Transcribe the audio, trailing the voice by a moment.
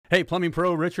Hey, Plumbing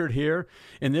Pro Richard here.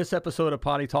 In this episode of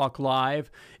Potty Talk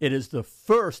Live, it is the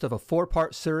first of a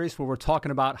four-part series where we're talking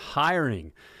about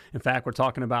hiring. In fact, we're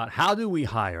talking about how do we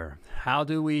hire, how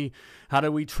do we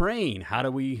train, how do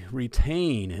we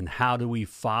retain, and how do we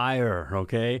fire,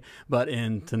 okay? But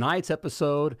in tonight's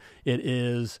episode, it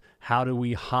is how do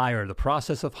we hire, the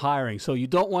process of hiring. So you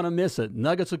don't want to miss it.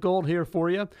 Nuggets of gold here for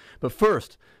you. But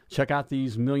first, check out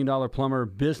these $1 Million Plumber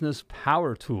business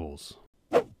power tools.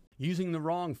 Using the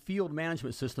wrong field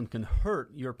management system can hurt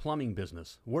your plumbing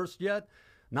business. Worse yet,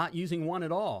 not using one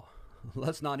at all.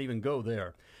 Let's not even go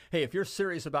there. Hey, if you're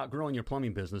serious about growing your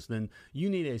plumbing business, then you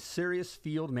need a serious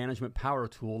field management power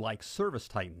tool like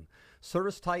ServiceTitan.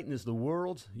 ServiceTitan is the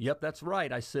world's, yep, that's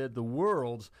right, I said the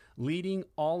world's leading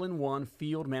all-in-one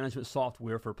field management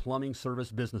software for plumbing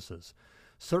service businesses.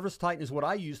 ServiceTitan is what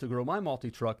I use to grow my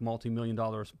multi-truck,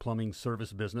 multi-million-dollar plumbing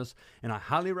service business, and I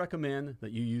highly recommend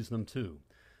that you use them too.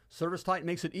 ServiceTitan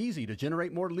makes it easy to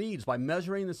generate more leads by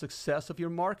measuring the success of your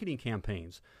marketing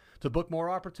campaigns, to book more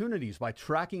opportunities by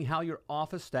tracking how your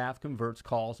office staff converts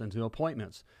calls into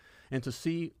appointments, and to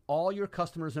see all your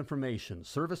customers' information,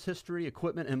 service history,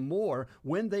 equipment, and more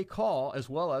when they call, as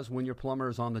well as when your plumber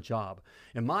is on the job.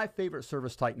 And my favorite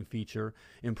ServiceTitan feature,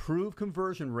 improve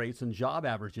conversion rates and job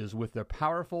averages with their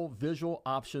powerful visual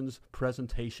options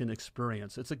presentation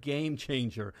experience. It's a game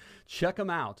changer. Check them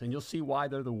out, and you'll see why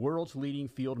they're the world's leading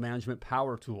field management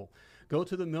power tool. Go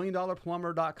to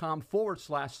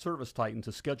themilliondollarplumber.com/ServiceTitan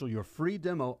to schedule your free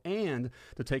demo and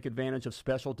to take advantage of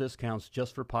special discounts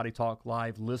just for Potty Talk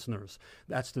Live listeners.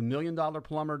 That's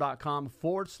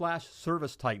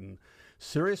themilliondollarplumber.com/ServiceTitan.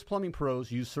 Serious plumbing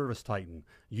pros use ServiceTitan.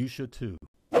 You should too.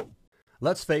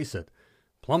 Let's face it,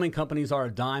 plumbing companies are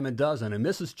a dime a dozen, and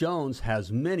Mrs. Jones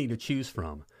has many to choose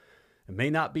from. It may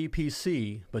not be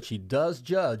PC, but she does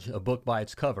judge a book by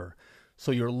its cover.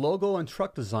 So your logo and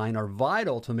truck design are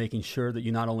vital to making sure that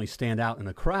you not only stand out in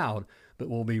a crowd, but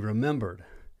will be remembered.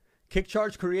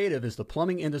 KickCharge Creative is the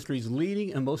plumbing industry's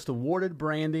leading and most awarded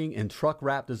branding and truck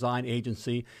wrap design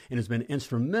agency and has been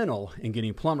instrumental in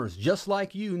getting plumbers just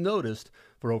like you noticed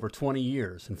for over 20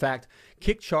 years. In fact,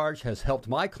 KickCharge has helped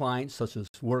my clients, such as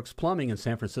Works Plumbing in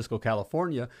San Francisco,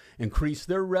 California, increase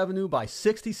their revenue by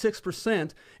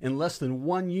 66% in less than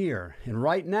 1 year. And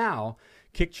right now,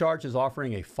 KickCharge is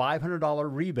offering a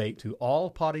 $500 rebate to all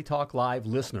Potty Talk Live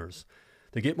listeners.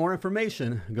 To get more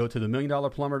information, go to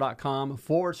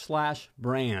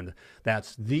themilliondollarplumber.com/brand.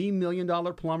 That's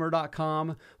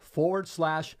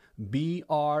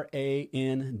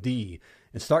themilliondollarplumber.com/BRAND.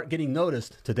 And start getting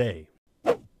noticed today.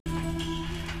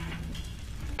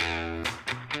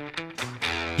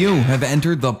 You have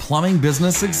entered the Plumbing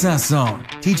Business Success Zone,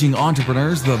 teaching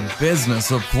entrepreneurs the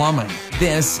business of plumbing.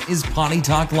 This is Potty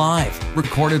Talk Live,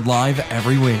 recorded live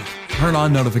every week. Turn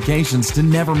on notifications to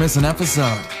never miss an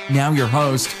episode. Now your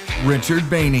host, Richard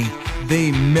Bainey,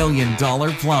 the $1 Million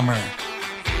Plumber.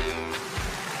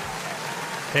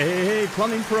 Hey,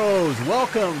 plumbing pros,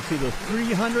 welcome to the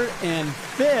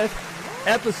 305th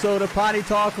episode of Potty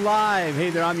Talk Live. Hey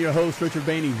there, I'm your host, Richard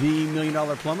Bainey, the $1 Million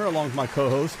Plumber, along with my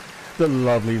co-host, the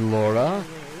lovely Laura,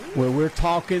 where we're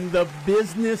talking the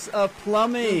business of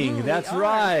plumbing. That's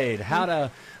right. How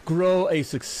to grow a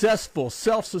successful,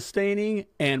 self-sustaining,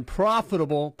 and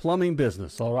profitable plumbing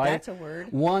business, all right? That's a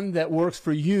word. One that works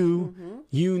for you,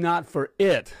 you not for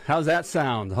it. How's that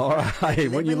sound? All right.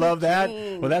 Wouldn't you love that?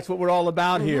 Well, that's what we're all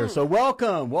about here. So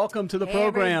welcome to the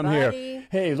program everybody. here.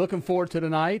 Hey, looking forward to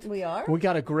tonight. We are? We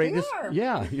got a great... We are.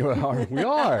 Yeah, you are. We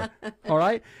are. All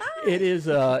right. Hi. It is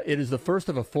the first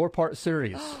of a four-part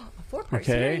series. Four-part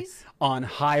series? On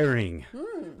hiring.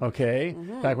 Okay.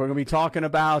 In fact, we're going to be talking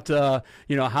about, how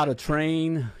to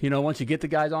train, once you get the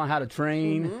guys on, how to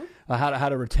train, how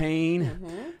to retain,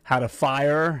 how to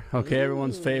fire. Okay.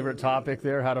 Everyone's favorite topic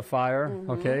there, how to fire.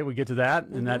 Okay. We get to that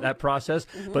and that process.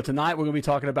 But tonight we're going to be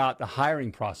talking about the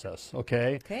hiring process.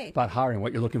 Okay. About hiring,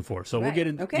 what you're looking for. So we'll get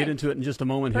into it in just a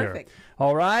moment here.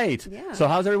 All right. Yeah. So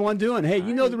how's everyone doing? Hey,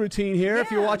 you know the routine here.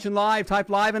 If you're watching live, type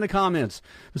live in the comments.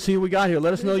 Let's see what we got here.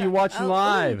 Let us know you're watching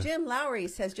live. Jim Lowry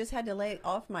says, just had to lay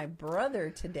off my brother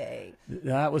today.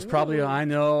 That was probably, I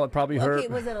know, it probably hurt. Okay,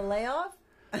 was it a layoff?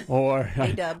 Or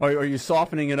are you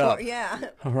softening it up? Yeah.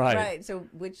 All right. Right. So,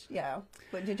 What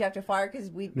did you have to fire? Because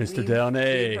we've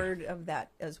heard of that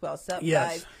as well. So,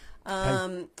 guys.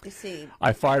 Let's see.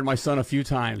 I fired my son a few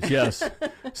times. Yes.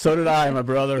 So did I, my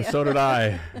brother. So did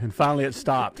I. And finally it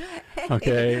stopped.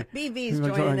 Okay. BB's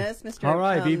joining us, Mr. All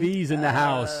right. BB's in the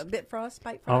house. Bitfrost,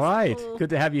 Pipefrost. All right. Good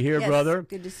to have you here, brother.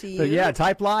 Good to see you. So, yeah,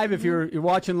 type live if you're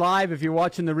watching live. If you're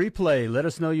watching the replay, let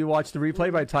us know you watch the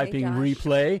replay by typing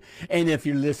replay. And if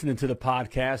you're listening to the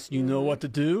podcast, you know what to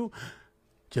do.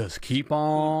 Just keep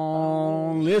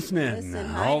on listening.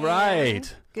 All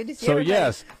right. Good to see so, everybody.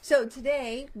 Yes. So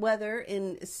today, weather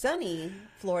in sunny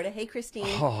Florida. Hey, Christine.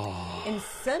 In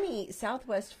sunny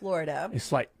Southwest Florida.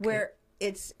 It's like where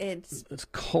it's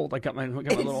cold. I got my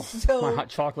little my hot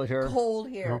chocolate here. Cold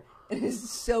here. It is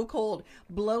so cold.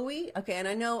 Blowy. Okay, and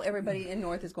I know everybody in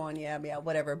North is going, yeah,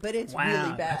 whatever, but it's really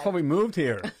bad. That's why we moved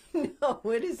here. No,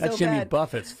 it is that so Jimmy bad.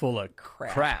 Buffett's full of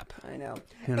crap. I know.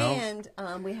 You know?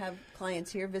 And we have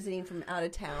clients here visiting from out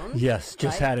of town. Yes,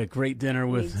 just had a great dinner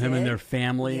with him and their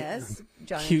family. Yes,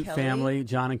 John Cute and Kelly. family,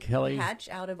 John and Kelly. Hatch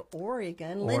out of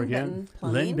Oregon.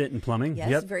 Lynn Bitten Plumbing. Yes,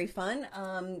 yep. very fun.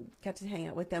 Got to hang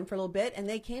out with them for a little bit, and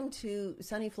they came to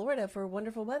sunny Florida for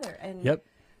wonderful weather. And yep.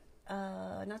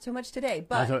 Not so much today,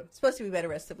 but it's supposed to be better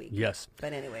rest of the week. Yes.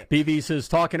 But anyway. BV says,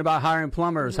 talking about hiring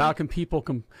plumbers, how can people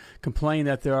complain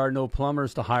that there are no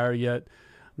plumbers to hire yet?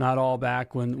 Not all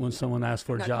back when someone asks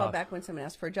for a job. Not call back when someone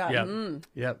asks for a job. Yep.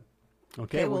 Yep.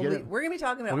 Okay, well, we're going to be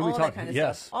talking about all that kind of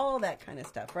stuff. All that kind of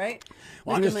stuff, right?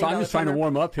 Well, I'm just trying to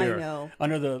warm up here. I know.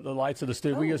 Under the lights of the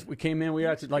studio. We came in. We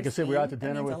were like I said, we were at the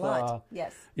dinner with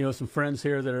some friends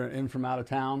here that are in from out of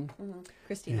town.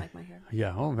 Christine liked my hair.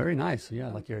 Yeah. Oh, very nice. Yeah, I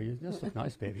like your hair. You just look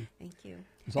nice, baby. Thank you.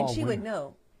 And she would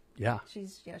know. Yeah.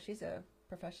 She's a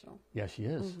professional. Yeah, she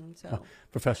is.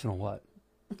 Professional what?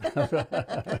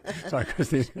 Sorry,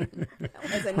 Christine. That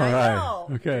was a night owl.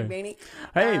 Okay.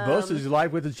 Hey, Bo is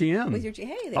live with the GM. With your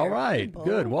hey there. All right.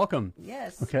 Good. Welcome.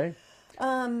 Yes. Okay.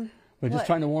 We're just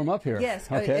trying to warm up here. Yes.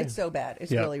 Okay. It's so bad.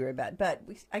 It's really, really bad. But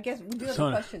I guess we do have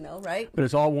a question, though, right? But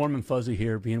it's all warm and fuzzy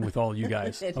here, being with all you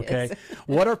guys. Okay.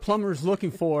 What are plumbers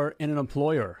looking for in an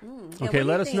employer? Okay.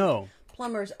 Let us know.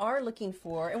 Plumbers are looking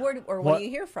for, and what do you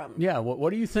hear from? Yeah,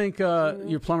 what do you think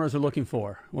your plumbers are looking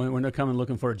for when they're coming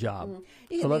looking for a job?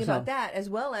 You can think about that, as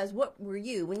well as what were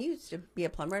you when you used to be a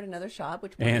plumber at another shop,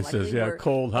 which Ann says,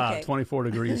 cold, hot, 24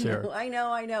 degrees here. I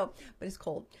know, but it's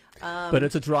cold. But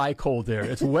it's a dry cold there.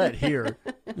 It's wet here.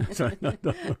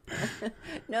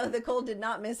 No, the cold did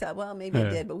not miss out. Well, maybe it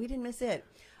did, but we didn't miss it.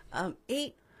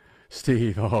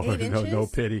 Steve, no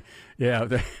pity. Yeah.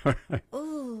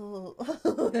 Ooh,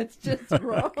 that's just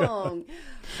wrong.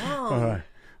 All right.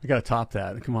 I got to top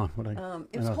that. Come on.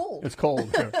 It's cold. It's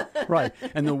cold. Right.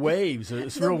 And the waves,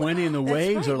 it's real windy, and the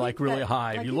waves are like really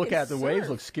high. If you look at the waves,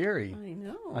 look scary.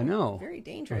 I know. Very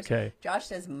dangerous. Okay. Josh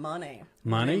says money.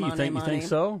 Money? You think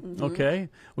so? Okay.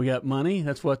 We got money.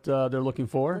 That's what they're looking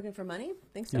for. Looking for money?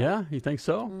 Think so? Yeah. You think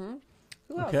so?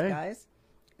 Who else, guys?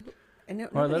 All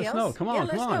right, let us know. Come on.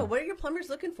 Let us know. What are your plumbers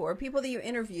looking for? People that you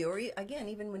interview, or again,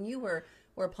 even when you were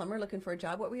a plumber looking for a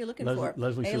job, what were you looking for?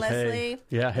 Leslie hey, says, Leslie. Hey.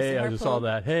 Yeah, hey, I just saw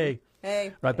that. Hey.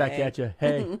 Hey. Right back at you.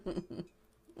 Hey.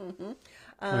 Well,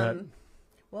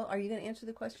 are you going to answer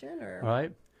the question? Or? All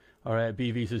right.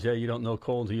 BV says, yeah, you don't know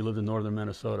cold until you lived in northern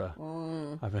Minnesota.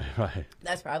 Right.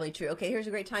 That's probably true. Okay, here's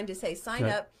a great time to say sign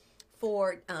up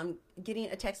for getting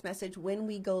a text message when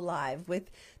we go live. With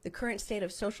the current state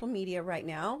of social media right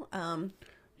now,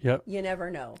 you never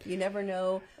know. You never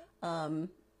know.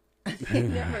 You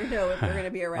never know if we're going to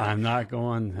be around. We're not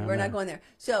going there.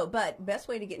 So, but best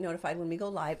way to get notified when we go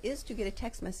live is to get a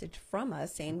text message from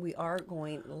us saying we are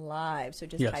going live. So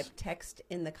just type text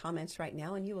in the comments right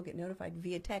now, and you will get notified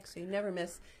via text, so you never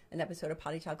miss an episode of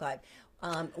Potty Talk Live.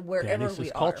 Wherever Danny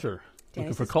we are. Culture.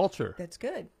 Looking for culture. That's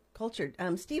good. Cultured.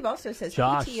 Steve also says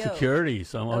Josh, PTO. Security.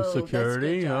 Someone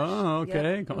security. That's good,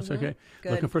 okay. Yep. Okay.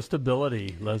 Looking for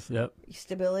stability.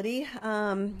 Stability.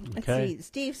 Let's see.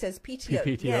 Steve says PTO.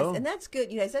 PTO. Yes, and that's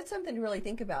good, you guys. That's something to really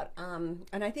think about.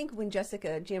 And I think when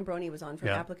Jessica Giambroni was on from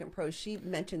Applicant Pros, she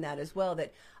mentioned that as well,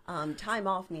 that time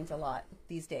off means a lot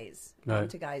these days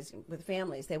to guys with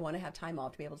families. They want to have time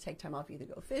off to be able to take time off, either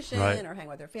go fishing or hang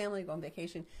with their family, go on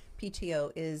vacation.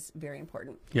 PTO is very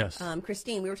important. Yes.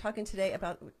 Christine, we were talking today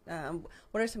about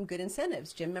what are some good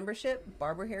incentives? Gym membership,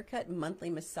 barber haircut, monthly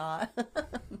massage.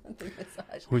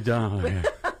 We done.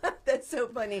 That's so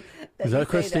funny. Is that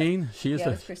Christine? That. She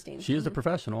is Christine. She is the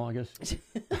professional, I guess.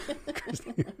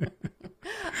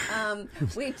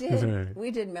 We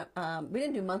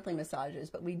didn't do monthly massages,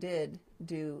 but we did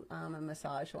do a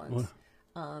massage once.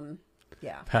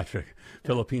 Patrick,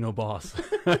 Filipino boss.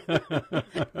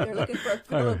 They're looking for a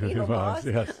Filipino boss.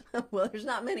 Yes. Well, there's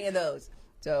not many of those.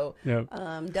 So,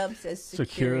 Dub says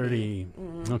security.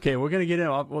 Okay, we're going to get in.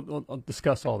 We'll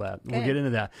discuss all that. Okay. We'll get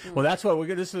into that. Well, that's what we're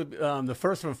going to. This is the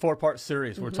first of a 4-part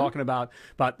series. We're talking about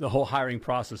the whole hiring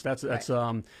process. That's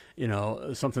something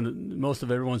that most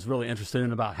of everyone's really interested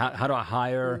in, about how do I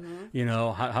hire?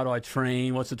 How do I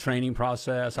train? What's the training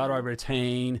process? How do I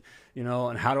retain?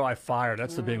 And how do I fire?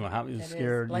 That's the big one. How are you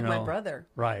scared? My brother.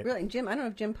 Right. Really, Jim. I don't know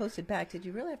if Jim posted back. Did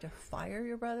you really have to fire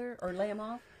your brother or lay him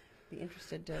off? be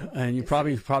interested to. And you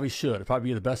probably should. It'd probably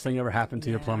be the best thing ever happened to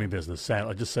your plumbing business.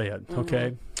 Sadly, just say it.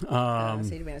 Okay.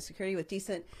 State advantage security with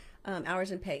decent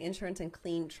hours and pay, insurance, and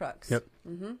clean trucks. Yep.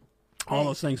 All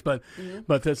those things, but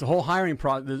this whole hiring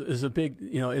process is a big.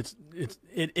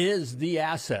 It is the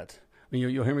asset. I mean,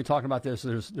 you'll hear me talking about this.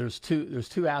 There's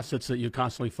two assets that you're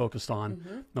constantly focused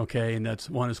on. Okay, and that's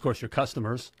one is, of course, your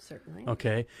customers. Certainly.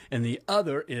 Okay, and the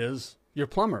other is your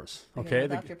plumbers. Okay,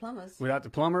 without your plumbers. Without the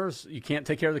plumbers, you can't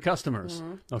take care of the customers.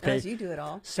 Okay, as you do it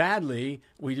all. Sadly,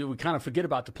 we kind of forget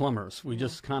about the plumbers. We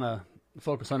just kind of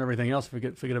focus on everything else.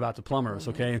 Forget about the plumbers.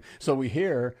 Okay, so I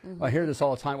hear this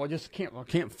all the time. Well, just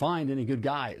can't find any good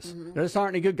guys. There just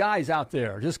aren't any good guys out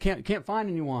there. Just can't find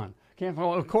anyone.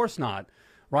 Well, of course not.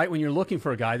 Right? When you're looking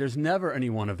for a guy, there's never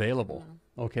anyone available.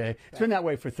 Okay? It's been that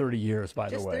way for 30 years, by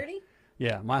the way. Just 30?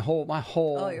 Yeah, my whole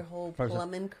Oh, your whole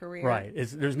plumbing career. Right.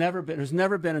 There's never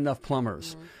been enough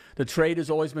plumbers. The trade has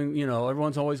always been,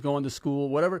 everyone's always going to school.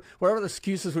 Whatever the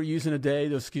excuses we're using today,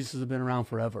 those excuses have been around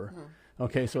forever.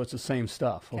 Okay, so it's the same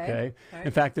stuff. Okay, right.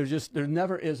 In fact, there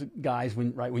never is guys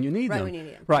when you need them. Right when you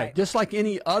need them. Right, just like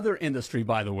any other industry,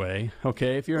 by the way.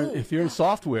 Okay, if you're in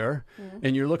software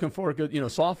and you're looking for a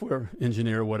good software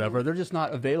engineer or whatever, they're just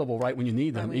not available right when you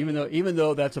need them. Even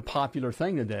though that's a popular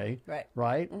thing today. Right.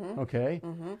 Right. Okay.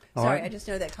 Sorry, right. I just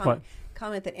know that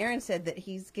comment that Aaron said that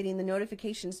he's getting the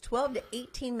notifications 12 to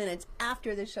 18 minutes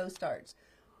after the show starts.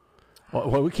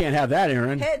 Well, we can't have that,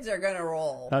 Aaron. Heads are going to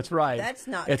roll. That's right. That's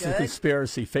not It's good. a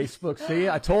conspiracy. Facebook, see?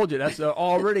 I told you. That's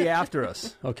already after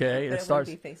us. Okay? But it starts.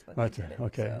 Won't be Facebook. That's it.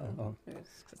 Okay.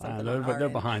 So they're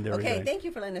behind everything. Okay, thank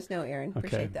you for letting us know, Aaron.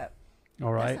 Appreciate that.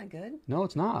 All right. That's not good. No,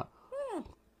 it's not.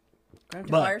 Going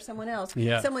to hire someone else.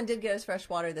 Yeah. Someone did get us fresh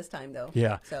water this time, though.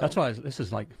 Yeah. So that's why this is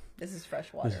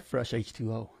fresh water. This is fresh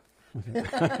H2O.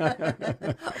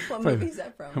 What movie is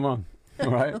that from? Come on. All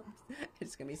right.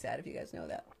 It's going to be sad if you guys know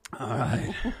that. All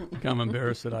right. I'm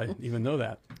embarrassed that I even know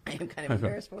that. I am kind of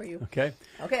embarrassed for you. Okay.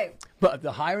 Okay. But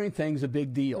the hiring thing's a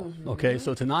big deal. Okay.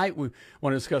 So tonight we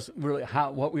want to discuss really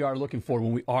what we are looking for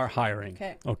when we are hiring.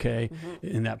 Okay.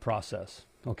 In that process.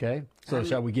 Okay. So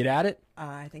shall we get at it?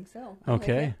 I think so.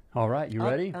 Okay. All right. You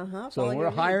ready? So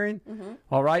we're hiring. Mm-hmm.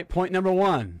 All right. Point number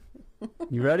 1.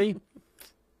 You ready?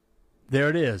 There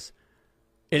it is.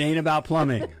 It ain't about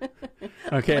plumbing.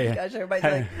 Okay. Oh my gosh, everybody's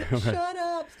like, shut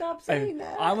up, stop saying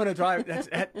that. I'm going to drive. That's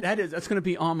going to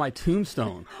be on my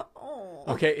tombstone. Oh.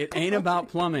 Okay. It ain't about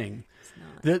plumbing.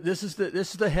 This is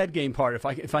the head game part. If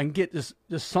I can get this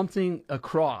something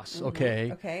across.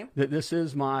 Okay. Okay. That this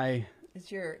is my. It's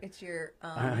your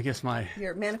I guess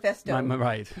your manifesto.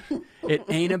 Right. It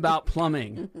ain't about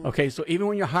plumbing. Okay, so even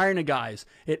when you're hiring the guys,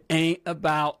 it ain't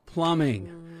about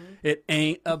plumbing. It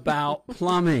ain't about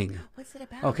plumbing. What's it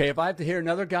about? Okay, if I have to hear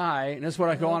another guy, and this is what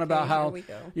I go on about how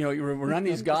you run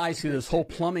these guys through this whole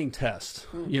plumbing test,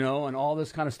 and all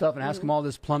this kind of stuff, and ask them all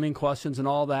this plumbing questions and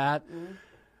all that.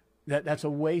 That's a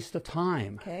waste of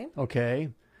time. Okay. Okay.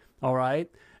 All right.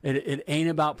 It ain't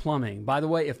about plumbing. By the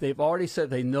way, if they've already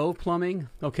said they know plumbing,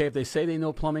 okay, if they say they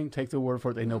know plumbing, take their word for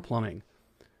it, they know plumbing.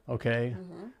 Okay?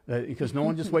 Because no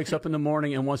one just wakes up in the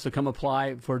morning and wants to come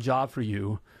apply for a job for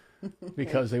you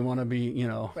because they want to be,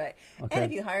 Right. Okay. And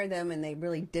if you hire them and they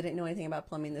really didn't know anything about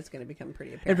plumbing, that's going to become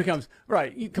pretty apparent. It becomes,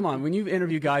 right, come on, when you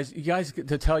interview guys,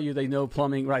 to tell you they know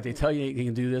plumbing, right, they tell you they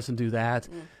can do this and do that.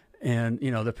 And,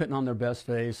 they're putting on their best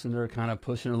face and they're kind of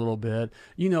pushing a little bit.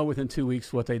 Within 2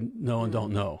 weeks what they know and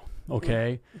don't know.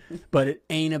 Okay. But it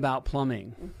ain't about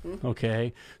plumbing.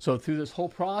 Okay. So through this whole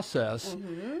process,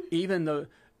 even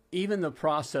the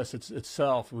process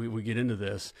itself, we get into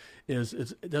this,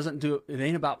 it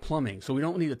ain't about plumbing. So we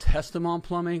don't need to test them on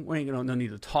plumbing. We don't need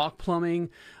to talk plumbing.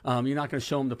 You're not going to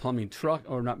show them the plumbing truck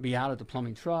or not be out at the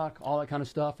plumbing truck, all that kind of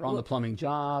stuff, or on the plumbing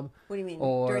job. What do you mean?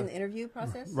 During the interview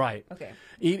process? Right. Okay.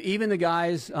 Even the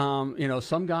guys,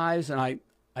 some guys, and I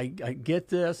get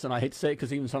this, and I hate to say it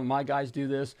because even some of my guys do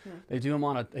this. They do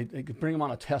them they bring them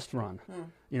on a test run.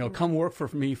 Come work for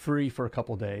me free for a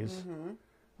couple days.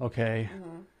 Okay.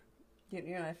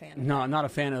 You're not a fan. No, I'm not a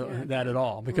fan of that at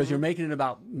all because you're making it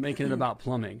about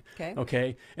plumbing. Okay.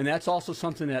 Okay. And that's also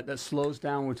something that slows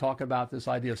down. We're talking about this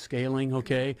idea of scaling.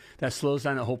 Okay. That slows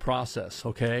down the whole process.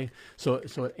 Okay. So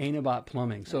it ain't about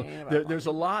plumbing. So there's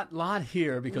a lot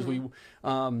here because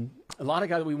a lot of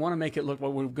guys, we want to make it look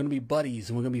like we're going to be buddies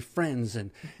and we're going to be friends and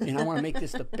I want to make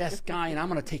this the best guy and I'm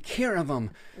going to take care of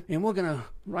him and we're going to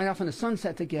ride off in the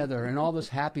sunset together and all this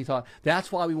happy thought.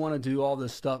 That's why we want to do all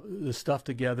this stuff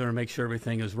together and make sure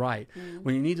everything is right.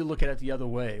 When you need to look at it the other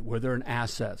way, where they're an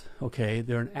asset. Okay,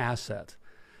 they're an asset.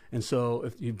 And so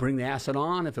if you bring the asset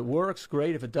on, if it works,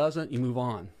 great. If it doesn't, you move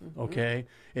on. Okay,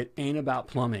 it ain't about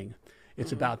plumbing.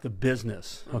 It's about the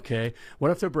business. Okay.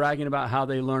 What if they're bragging about how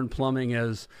they learned plumbing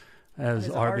as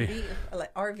RV?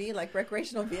 Like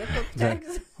recreational vehicle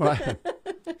tags? Right.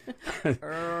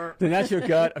 Then that's your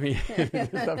gut. I mean,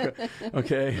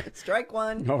 okay. Strike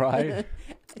one. All right.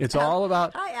 It's all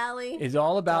about. Hi, Allie. It's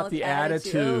all about the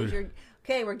attitude.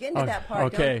 Okay, we're getting to that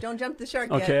part. Okay. Don't jump the shark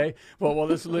yet. Okay. Well,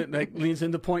 this leads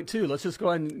into point 2. Let's just go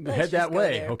ahead and head that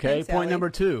way. There. Okay. Thanks, Point Allie.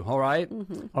 number 2. All right.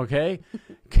 Okay.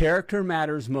 Character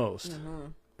matters most.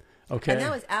 Okay. And that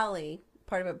was Allie,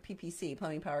 part of a PPC,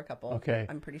 Plumbing Power Couple. Okay.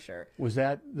 I'm pretty sure. Was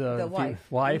that the wife?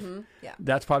 Wife? Yeah.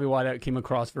 That's probably why that came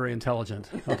across very intelligent.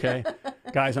 Okay.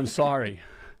 Guys, I'm sorry.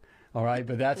 All right,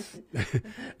 but that's that's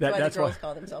why the girls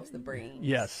call themselves the brains.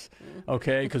 Yes.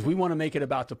 Okay, because we want to make it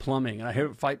about the plumbing, and I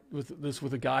hear fight with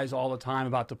the guys all the time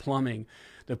about the plumbing.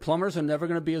 The plumbers are never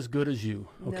going to be as good as you.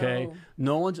 Okay,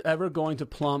 no one's ever going to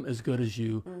plumb as good as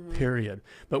you. Period.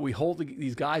 But we hold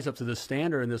these guys up to this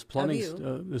standard and this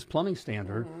plumbing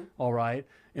standard. All right.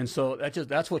 And so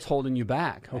that's what's holding you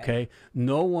back, okay? Right.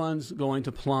 No one's going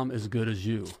to plumb as good as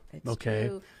you, it's okay?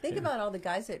 True. Think about all the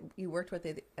guys that you worked with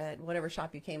at whatever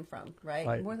shop you came from,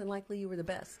 right? More than likely you were the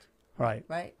best. Right.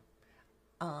 Right?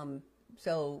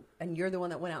 So, and you're the one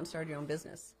that went out and started your own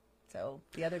business. So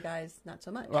the other guys, not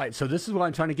so much. Right. So this is what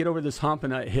I'm trying to get over this hump,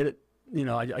 and I hit it. You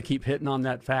know, I keep hitting on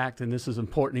that fact, and this is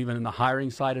important even in the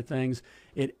hiring side of things.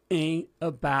 It ain't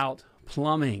about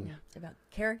plumbing. It's about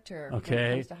character okay. when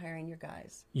it comes to hiring your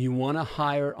guys. You want to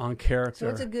hire on character. So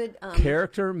what's a good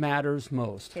character matters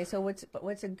most. Okay, so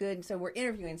what's a good? So we're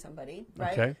interviewing somebody,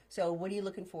 right? Okay. So what are you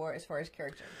looking for as far as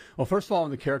character? Well, first of all,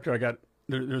 in the character, I got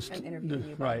there's I'm interviewing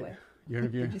you, by the way. You're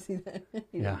interviewing. Did you see that?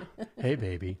 Yeah. Hey,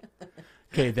 baby.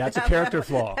 Okay, that's a character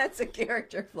flaw. That's a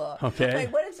character flaw. Okay.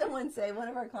 Like, what if someone said, one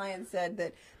of our clients said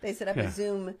that they set up a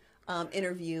Zoom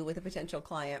interview with a potential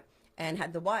client and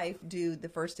had the wife do the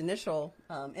first initial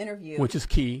interview. Which is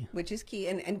key. Which is key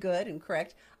and good and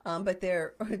correct. But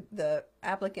the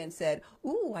applicant said,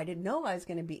 ooh, I didn't know I was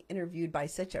going to be interviewed by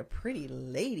such a pretty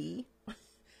lady.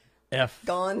 F.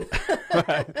 Gone.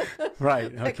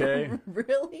 Right. Okay. Like,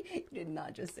 really? You did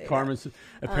not just say Carmen's that.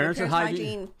 Appearance and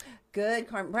hygiene. Good.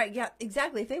 Carmen. Right. Yeah,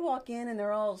 exactly. If they walk in and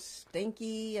they're all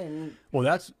stinky and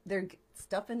they're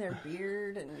stuffing their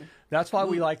beard and that's why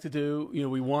we like to do, you know,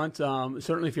 we want,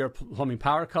 certainly if you're a plumbing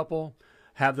power couple,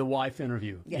 have the wife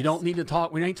interview. Yes. You don't need to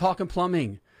talk. We ain't talking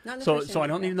plumbing. So I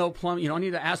don't need to know plumbing. You don't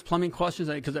need to ask plumbing questions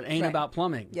because it ain't about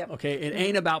plumbing. Yep. Okay. It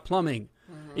ain't about plumbing.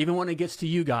 Even when it gets to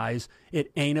you guys, it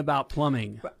ain't about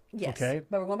plumbing. Yes. Okay.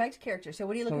 But we're going back to character. So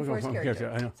what are you looking for as character?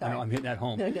 I know. I'm hitting that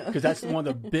home. Because that's one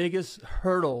of the biggest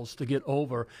hurdles to get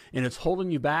over, and it's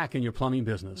holding you back in your plumbing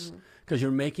business because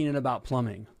you're making it about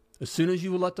plumbing. As soon as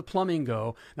you let the plumbing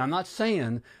go, now I'm not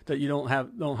saying that you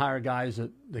don't hire guys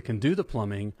that can do the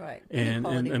plumbing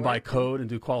and by code and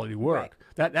do quality work.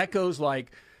 Right. That goes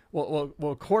like, well,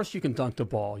 of course you can dunk the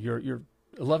ball. You're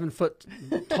 11 foot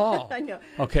tall. I know.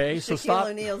 Okay, so stop.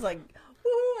 O'Neal's like,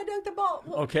 woo, I dunked the ball.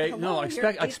 Well, okay, no, I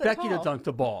expect you to dunk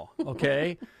the ball.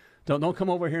 Okay, don't come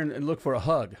over here and look for a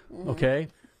hug. Okay,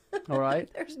 all right.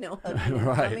 There's no hug.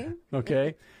 Right.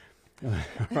 Okay.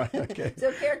 Right. Okay.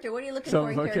 So character. What are you looking for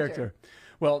in character?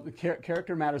 Well, the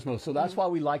character matters most. So that's why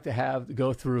we like to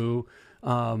go through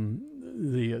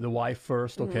the wife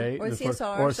first, okay, or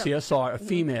CSR, or CSR, a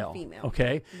female,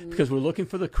 okay, because we're looking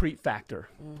for the creep factor,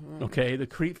 okay. The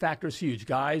creep factor is huge,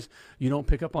 guys. You don't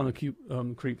pick up on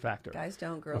the creep factor. Guys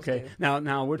don't, girls do.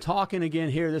 Now we're talking again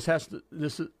here. This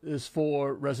is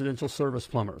for residential service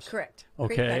plumbers. Correct.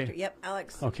 Okay. Creep factor. Yep,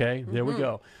 Alex. Okay, there we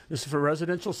go. This is for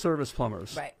residential service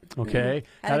plumbers. Right. Okay.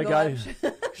 Had a guy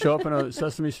show up in a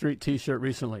Sesame Street T-shirt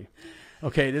recently.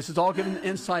 Okay, this is all giving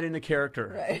insight into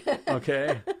character. Right.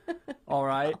 Okay. All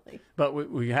right. But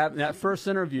we have that first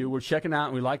interview, we're checking out,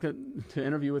 and we like to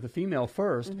interview with a female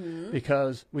first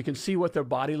because we can see what their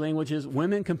body language is.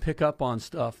 Women can pick up on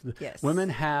stuff. Yes. Women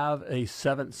have a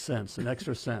seventh sense, an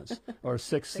extra sense, or a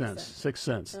sixth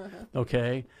sense.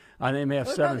 Okay. They may have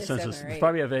seven senses. They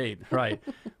probably have 8, right?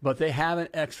 But they have an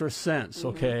extra sense,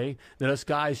 okay, that us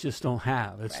guys just don't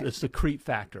have. It's the creep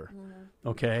factor,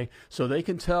 okay? So they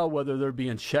can tell whether they're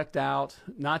being checked out,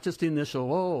 not just the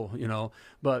initial,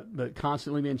 but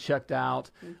constantly being checked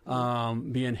out,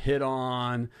 being hit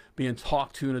on, being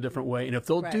talked to in a different way. And if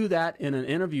they'll do that in an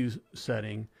interview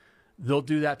setting, they'll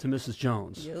do that to Mrs.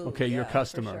 Jones, your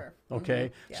customer. Sure.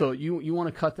 Okay, so you want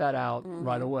to cut that out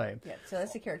right away. Yeah, so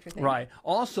that's the character thing. Right.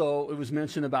 Also, it was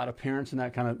mentioned about appearance and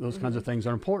that those kinds of things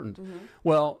are important.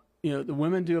 Well, the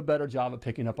women do a better job of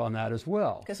picking up on that as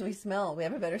well. Because we smell. We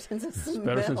have a better sense of smell.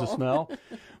 Better sense of smell.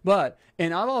 But,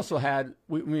 and I've also had,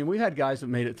 we had guys that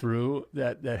made it through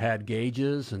that had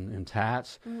gauges and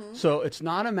tats. So it's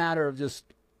not a matter of just,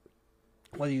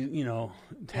 well,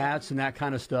 tats and that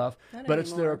kind of stuff, not but anymore.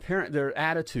 it's their apparent, their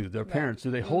attitude, their appearance.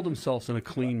 Do they hold themselves in a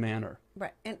clean manner?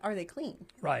 Right. And are they clean?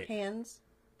 Right. Hands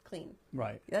clean.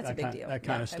 Right. That's a big deal. That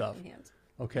kind of Have stuff. clean hands.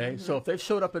 Okay. So if they've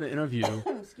showed up in an interview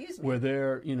Excuse me. where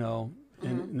they're, and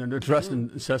they're dressed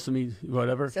in sesame,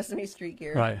 whatever. Sesame Street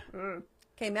gear. Right.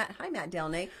 Okay, Matt. Hi, Matt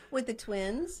Delnay with the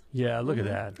twins. Yeah, look at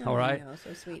that. Oh, All right. I know,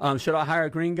 so sweet. Should I hire a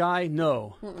green guy?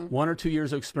 No. 1 or 2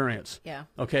 years of experience. Yeah.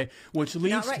 Okay. Which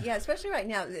leads. Not right. Yeah, especially right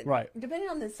now. Right. Depending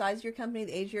on the size of your company,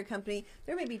 the age of your company,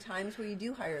 there may be times where you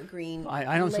do hire a green.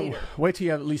 I don't. later. Wait till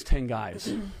you have at least 10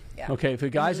 guys. Yeah. Okay. If the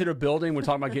guys that are building, we're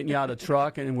talking about getting you out of the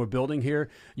truck, and we're building here.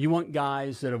 You want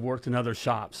guys that have worked in other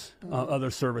shops,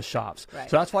 other service shops. Right.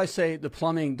 So that's why I say the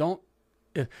plumbing. Don't.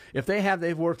 If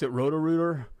they've worked at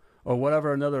Roto-Rooter or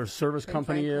whatever another service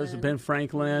company is, Ben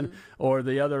Franklin, or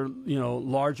the other,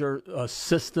 larger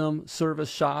system service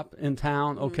shop in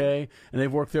town, okay, and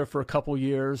they've worked there for a couple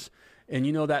years, and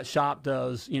that shop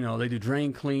does, they do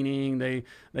drain cleaning, they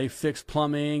fix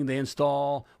plumbing, they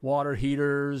install water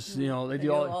heaters, they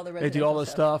do all this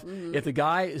stuff. If the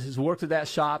guy has worked at that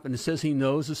shop and says he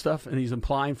knows the stuff and he's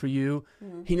applying for you,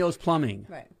 he knows plumbing.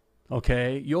 Right.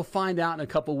 Okay, you'll find out in a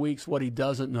couple weeks what he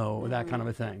doesn't know, that kind of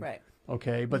a thing. Right.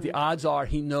 Okay, but the odds are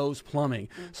he knows plumbing.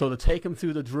 So to take him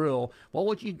through the drill, what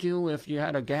would you do if you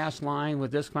had a gas line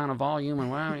with this kind of volume?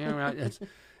 And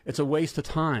it's a waste of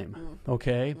time.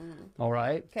 Okay, all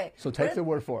right. Okay. So take the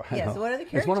word for it. Yeah. So what are the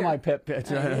characters? It's one of my pet.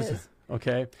 It is.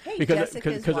 Okay. Hey, because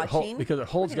Jessica's watching. because it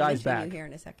holds We're gonna guys mention back. you here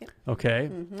in a second. Okay.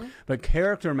 But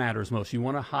character matters most. You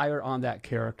want to hire on that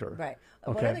character. Right.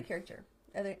 Okay. What other character?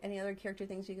 Are there any other character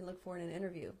things you can look for in an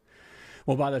interview?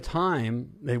 Well, by the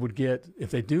time they would get, if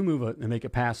they do move it and make it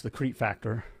past the creep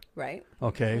factor, right?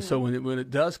 Okay, so when it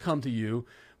does come to you,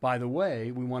 by the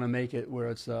way, we want to make it where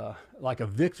it's like a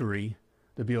victory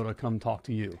to be able to come talk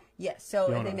to you. Yes.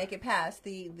 So if they make it past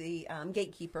the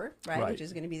gatekeeper, right, which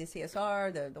is going to be the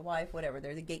CSR, the wife, whatever,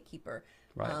 they're the gatekeeper.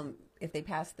 Right. If they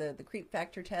pass the creep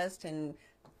factor test and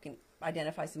can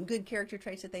identify some good character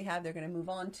traits that they have, they're going to move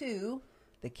on to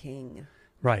the king.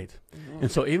 Right.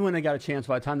 And so even when they got a chance,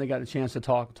 by the time they got a chance to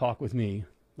talk with me,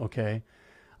 okay,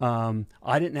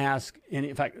 I didn't ask any.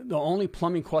 In fact, the only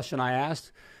plumbing question I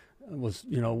asked was,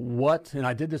 what, and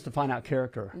I did this to find out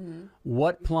character.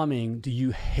 What plumbing do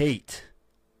you hate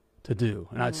to do?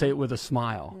 And I'd say it with a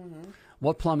smile.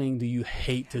 What plumbing do you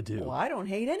hate to do? Well, I don't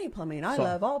hate any plumbing. I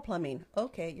love all plumbing.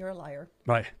 Okay, you're a liar.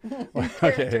 Right.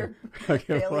 Okay.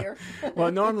 Failure.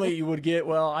 Well, normally you would get,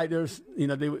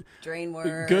 they would, drain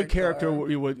work. Good character,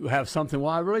 you would have something,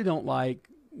 well, I really don't like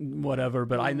whatever,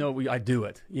 but I know I do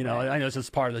it. I know it's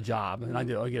just part of the job, and I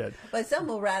get it. But some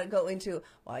will rather go into,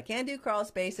 well, I can't do crawl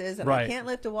spaces, and I can't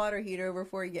lift a water heater over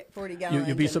 40 gallons.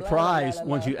 You'd be surprised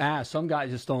once you ask. Some guys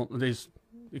just don't,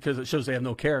 because it shows they have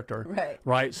no character.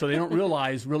 Right. So they don't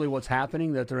realize really what's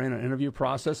happening, that they're in an interview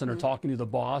process and they're talking to the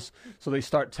boss. So they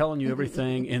start telling you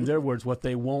everything, in their words, what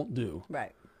they won't do.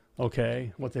 Right.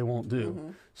 Okay, what they won't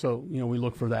do. So, we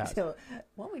look for that. So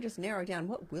why don't we just narrow down,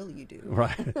 what will you do?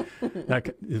 Right.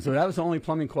 So that was the only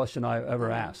plumbing question I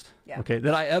ever asked. Yeah. Okay,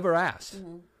 that I ever asked.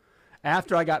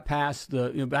 After I got past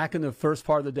back in the first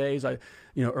part of the days,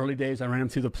 early days, I ran them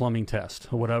through the plumbing test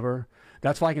or whatever.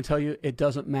 That's why I can tell you it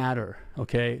doesn't matter,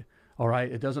 okay? All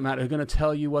right? It doesn't matter. They're going to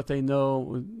tell you what they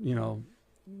know,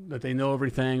 that they know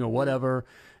everything or whatever,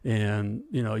 and,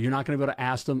 you're not going to be able to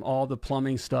ask them all the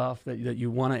plumbing stuff that you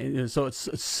want to. So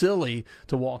it's silly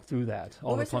to walk through that,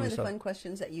 all the plumbing stuff. What were some of the fun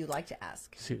questions that you like to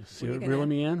ask? See reeling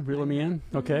me in?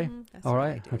 Okay. All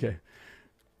right. Okay.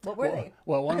 What were they?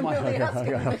 Well, one of my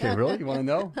okay, really? You want to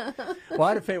know? Well,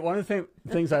 I had to one of the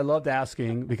things I loved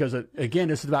asking, because again,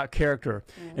 this is about character,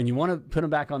 and you want to put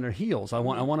them back on their heels. I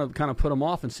want to kind of put them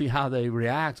off and see how they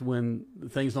react when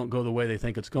things don't go the way they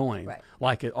think it's going,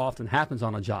 like it often happens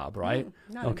on a job, right?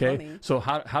 Okay. So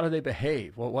how do they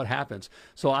behave? What happens?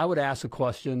 So I would ask a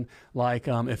question like,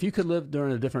 if you could live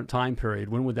during a different time period,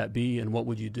 when would that be, and what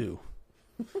would you do?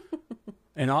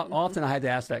 And often I had to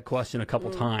ask that question a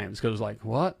couple times, because it was like,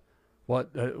 what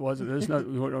was it?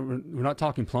 We're not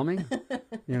talking plumbing,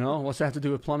 What's that have to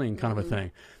do with plumbing, kind of a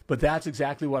thing? But that's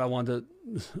exactly what I wanted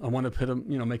to put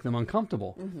them, make them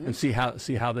uncomfortable and see how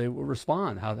they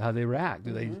respond, how they react.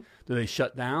 Do they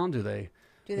shut down? Do they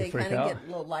kind of get a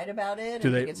little light about it?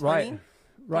 Do they? Right.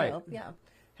 Right. Yeah.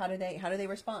 How do they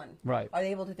respond? Right. Are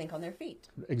they able to think on their feet?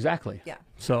 Exactly. Yeah.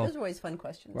 So those are always fun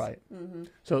questions. Right.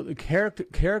 So the character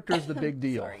is the big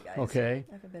deal. Sorry, guys. Okay.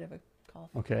 I have a bit of a cough.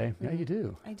 Okay. Yeah, you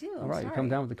do. I do. All right. You come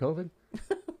down with the COVID?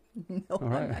 No,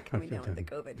 right. I'm not coming down with the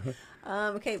COVID.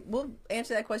 Okay, we'll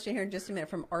answer that question here in just a minute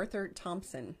from Arthur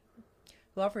Thompson,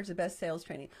 who offers the best sales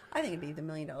training. I think it'd be the $1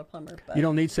 Million Plumber. But You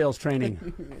don't need sales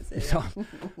training. So-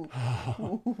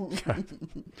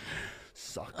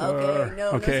 Sucker. Okay,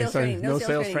 no sales training. No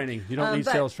sales training. You don't need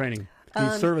sales training. You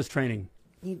need service training.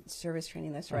 Need service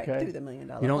training. That's right. Okay. Through the $1 Million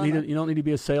You don't Plumber. need. You don't need to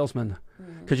be a salesman,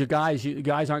 because you guys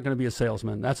aren't going to be a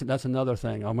salesman. That's another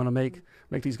thing. I'm going to make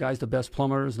these guys the best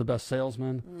plumbers, the best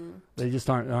salesmen. They just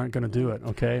aren't going to do it.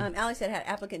 Okay. Alex had an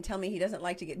applicant tell me he doesn't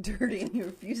like to get dirty and he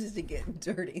refuses to get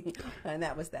dirty, and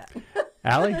that was that.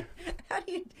 Allie? How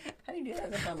do you do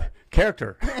that as a plumber?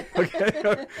 Character.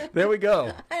 Okay. There we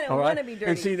go. I don't All right? want to be dirty.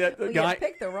 And see that well, guy. you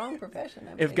picked the wrong profession.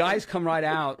 I'm If thinking. guys come right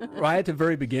out right at the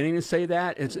very beginning and say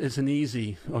that, it's an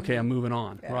easy. Okay, I'm moving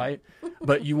on. Yeah. Right.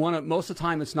 But you want to. Most of the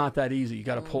time, it's not that easy. You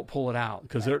got to pull it out,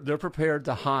 because they're prepared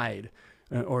to hide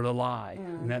or to lie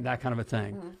and that kind of a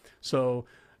thing. So.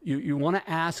 You want to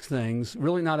ask things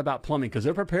really not about plumbing, because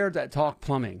they're prepared to talk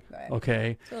plumbing. Right.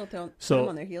 Okay. So don't So put them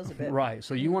on their heels a bit. Right.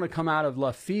 So you want to come out of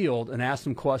left field and ask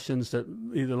them questions that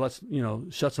either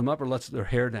shuts them up or lets their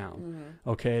hair down.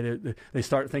 Okay. They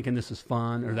start thinking this is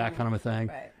fun or that kind of a thing.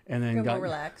 Right. And then Feel more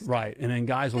relaxed. Right. And then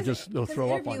guys will they'll throw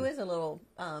up on interview you. is a little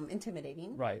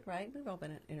intimidating. Right. Right. We've all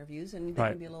been at interviews, and they Right.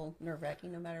 can be a little nerve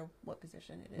wracking, no matter what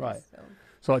position it is. Right. So.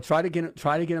 So I try to get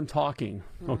them talking.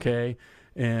 Okay.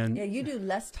 And Yeah, you do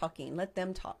less talking. Let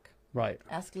them talk. right.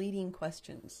 Ask leading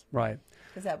questions, Right.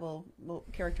 because that will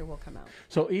character will come out.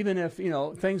 So even if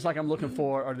things like I'm looking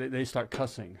for, or they start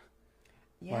cussing.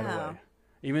 Right Yeah. away.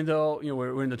 Even though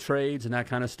we're in the trades and that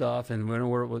kind of stuff, and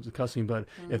we're with the cussing, but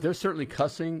if they're certainly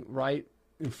cussing right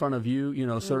in front of you,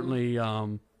 certainly,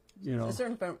 A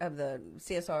certain of the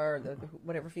CSR or the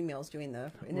whatever female's doing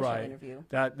the initial right. interview.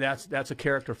 That's a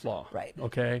character flaw. Right.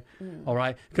 Okay. All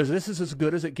right. Because this is as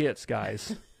good as it gets,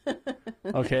 guys.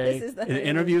 Okay. This is the An honeymoon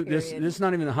interview. This period. is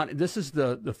not even the honey. This is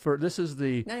the first. This is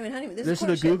the. Not even honeymoon. This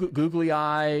is the courtship.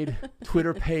 googly-eyed,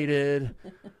 Twitter-pated.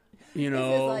 This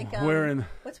is like, wearing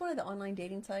what's one of the online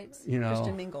dating sites? You know.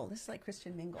 Christian Mingle. This is like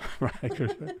Christian Mingle. right.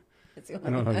 It's the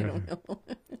only one I don't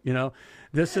know.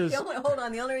 This is. Hold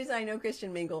on. The only reason I know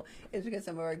Christian Mingle is because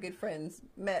some of our good friends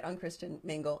met on Christian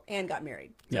Mingle and got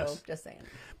married. So, Yes. just saying.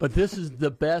 But this is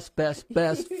the best You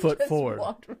foot just forward.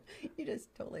 You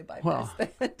just totally bypassed Well.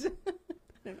 that. I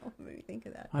don't know what made me think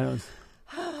of that. I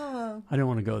don't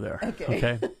want to go there.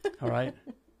 Okay. All right.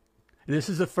 This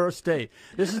is the first date.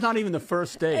 This is not even the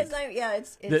first date. It's not, yeah,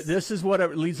 it's This is what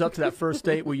leads up to that first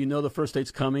date, where the first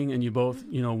date's coming and you both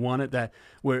want it. That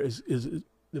where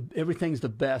everything's the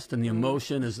best and the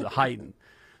emotion is the heightened.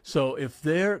 So if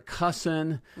they're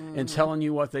cussing and telling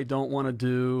you what they don't want to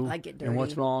do Like it and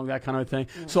what's dirty. wrong, that kind of thing.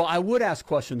 So I would ask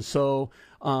questions. So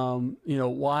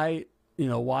why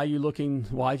are you looking?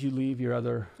 Why'd you leave your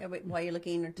other? Yeah, why are you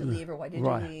looking to leave, or why did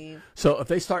Right. you leave? So if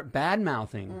they start bad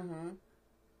mouthing,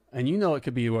 and it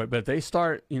could be, but if they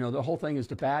start, the whole thing is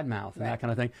to bad mouth and Right. that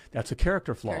kind of thing. That's a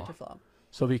character flaw. Character flaw.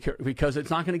 So because it's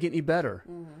not going to get any better.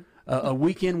 A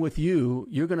weekend with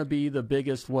you're going to be the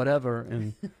biggest whatever.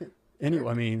 And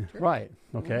anyway, I mean, right?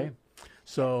 Okay.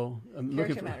 So I'm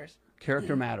looking Character for matters.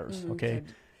 character matters. Okay.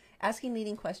 So asking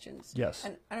leading questions. Yes.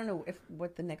 And I don't know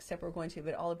what the next step we're going to,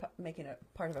 but all about making it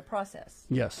part of a process.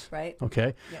 Yes. Right?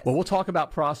 Okay. Yes. Well, we'll talk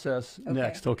about process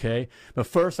next. Okay. But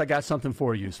first, I got something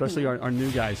for you, especially our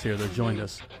new guys here that joined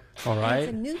us. All right.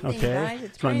 It's a new thing, okay. guys.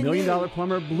 It's my brand $1 Million new.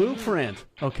 Plumber Blueprint.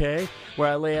 Okay. Where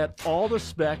I lay out all the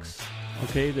specs.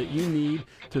 Okay, that you need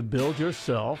to build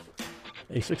yourself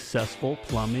a successful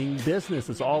plumbing business.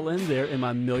 It's all in there in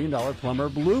my $1 Million Plumber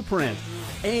Blueprint.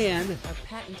 And Our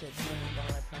patented $1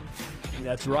 Million Plumber.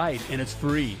 that's right, and it's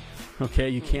free. Okay,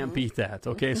 you can't beat that.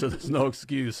 Okay, so there's no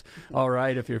excuse. All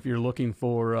right, if you're looking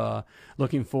for I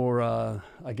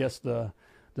guess the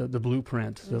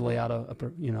blueprint to lay out a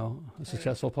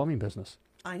successful plumbing business.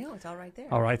 I know, it's all right there.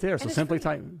 All right there. So And it's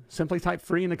simply type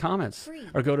free in the comments, Free.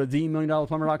 or go to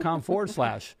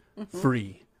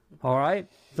themilliondollarplumber.com/free. All right.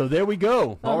 So there we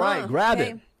go. All right, grab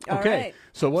okay. it. All Okay. right.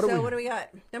 So what So do what do we got?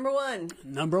 Number one.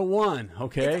 Number one.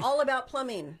 Okay. It's all about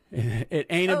plumbing. It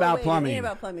ain't Oh, about wait, it plumbing. ain't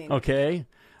about plumbing. Okay.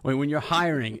 When you're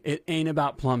hiring, it ain't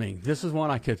about plumbing. This is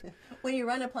one I could. When you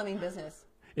run a plumbing business.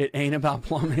 It ain't about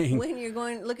plumbing. When you're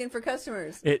looking for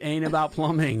customers. It ain't about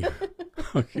plumbing.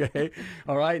 Okay.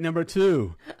 All right. Number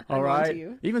two. All I'm on right. to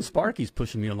you. Even Sparky's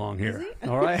pushing me along here.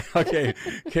 All right. Okay.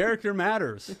 Character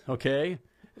matters. Okay.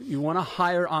 You want to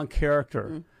hire on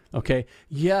character. Okay.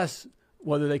 Yes.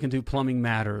 whether they can do plumbing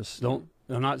matters. I'm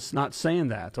not saying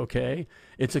that, okay?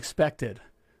 It's expected,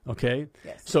 okay?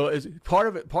 Yes. So as part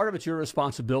of it's your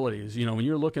responsibilities. You know, when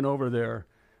you're looking over their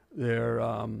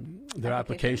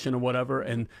application or whatever,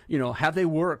 and you know, have they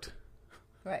worked?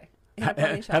 Right.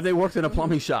 Have they worked in a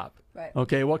plumbing shop? Right.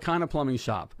 Okay. What kind of plumbing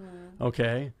shop?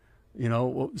 Okay. You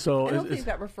know, so and hopefully you've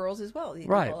got referrals as well. You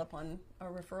can right. call up on our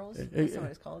referrals. That's what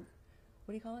it's called.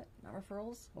 What do you call it? Not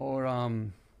referrals. Or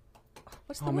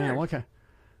what's the word? Man, what kind?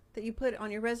 That you put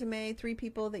on your resume, 3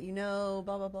 people that you know,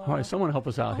 blah blah blah. All right, someone help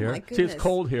us out here. My See, it's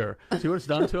cold here. See what it's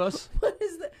done to us? What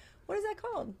is that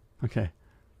called? Okay.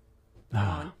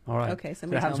 All right. Okay,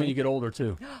 that happens when you get older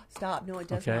too. Stop. No, it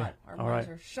does Okay. not. Our All minds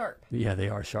right. are sharp. Yeah, they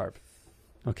are sharp.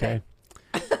 Okay.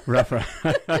 Reference.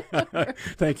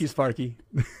 Thank you, Sparky.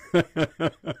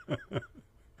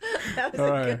 That was All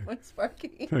a right. good one,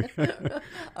 Sparky.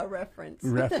 A reference.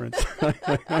 Reference.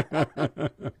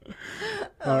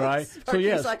 All right. So Sparky's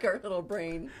yes. like our little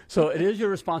brain. So it is your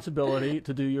responsibility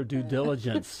to do your due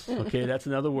diligence. Okay, that's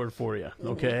another word for you.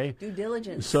 Okay. Due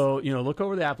diligence. So look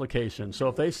over the application. So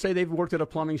if they say they've worked at a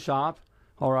plumbing shop,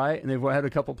 all right, and they've had a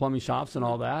couple plumbing shops and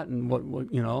all that, and what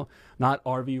not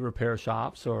RV repair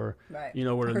shops or Right.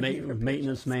 where a RV repair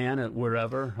maintenance shops. man at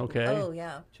wherever. Okay. Oh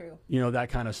yeah, true. That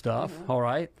kind of stuff. All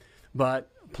right, but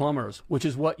plumbers, which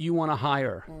is what you want to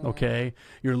hire. Okay,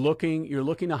 you're looking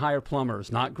to hire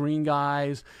plumbers, not green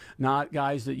guys, not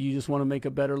guys that you just want to make a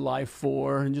better life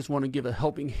for and just want to give a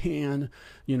helping hand,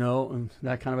 and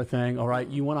that kind of a thing. All right,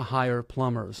 you want to hire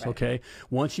plumbers. Right. Okay,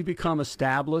 once you become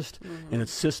established and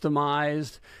it's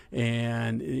systemized,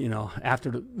 and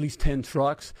after at least 10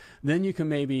 trucks, then you can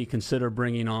maybe consider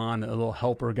bringing on a little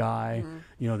helper guy,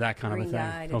 that kind Green of a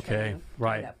guy thing. to Okay, train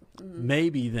right. up.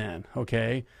 Maybe then.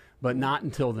 Okay. But not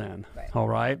until then. Right. All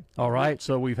right. All right.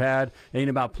 So we've had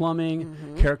ain't about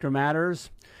plumbing, character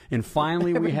matters, and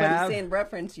finally we Everybody's have. saying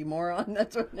reference, you moron.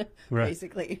 That's what Right.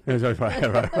 basically.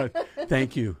 right.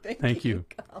 Thank you. Thank you.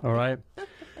 All right.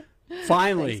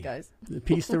 Finally, Thanks, guys. the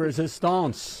piece de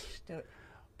resistance. Do it.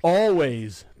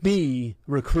 Always be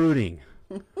recruiting.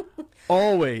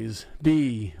 Always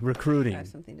be I recruiting. have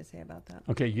something to say about that.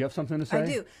 Okay, you have something to say? I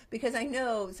do, because I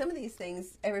know some of these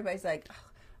things, everybody's like, oh,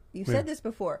 you've said this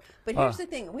before. But here's the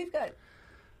thing. We've got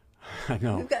I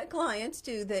know. clients,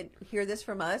 too, that hear this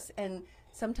from us, and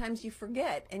sometimes you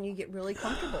forget, and you get really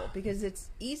comfortable, because it's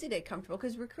easy to get comfortable,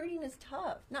 because recruiting is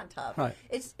tough. Not tough. Right.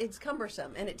 It's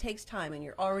cumbersome, and it takes time, and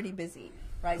you're already busy,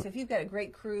 right? So if you've got a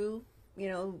great crew,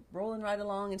 rolling right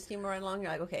along and steaming right along,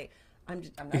 you're like, okay, I'm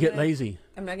not You get lazy.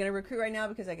 I'm not going to recruit right now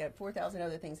because I got 4,000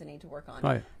 other things I need to work on.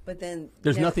 Right. But then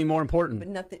There's nothing more important. But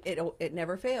nothing. It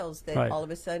never fails that Right. all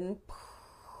of a sudden.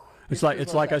 It's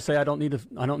like I say, I don't need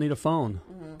a phone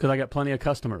because I got plenty of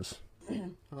customers.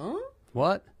 Huh?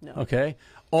 What? No. Okay.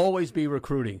 Always be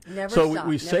recruiting. Never so stop.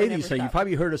 we Never, say never these things. You stop.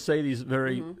 probably heard us say these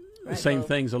very Right, same both.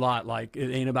 things a lot. Like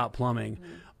it ain't about plumbing.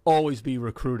 Always be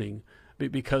recruiting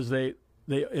because it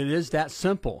is that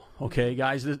simple. Okay,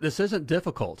 guys. This isn't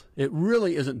difficult. It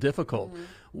really isn't difficult.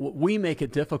 We make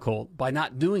it difficult by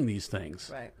not doing these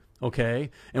things. Right.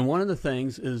 Okay. And one of the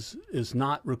things is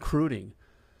not recruiting.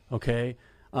 Okay.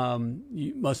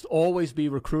 You must always be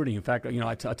recruiting. In fact,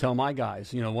 I tell my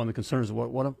guys, one of the concerns is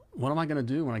what am I going to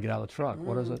do when I get out of the truck?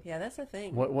 What is it? Yeah, that's the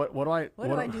thing. What do I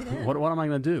do then? What am I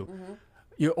going to do?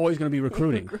 You're always going to be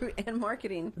recruiting, Recruit and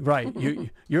marketing. right?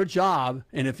 Your job,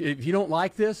 and if you don't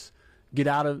like this, get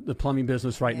out of the plumbing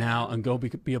business right now and go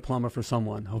be a plumber for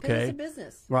someone. Okay, It's a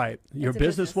business. right? Your It's a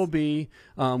business business. will be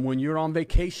when you're on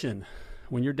vacation,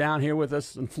 when you're down here with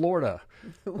us in Florida,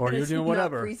 or you're it's doing not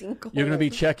whatever. freezing cold. You're going to be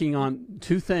checking on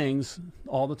 2 things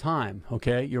all the time.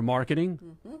 Okay, your marketing.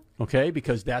 Okay,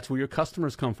 because that's where your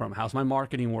customers come from. How's my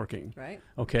marketing working? Right.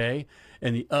 Okay,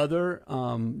 and the other,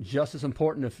 just as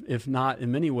important, if not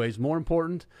in many ways more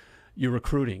important, your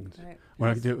recruiting. Right.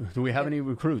 Well, do we have any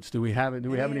recruits? Do we have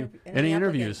any Any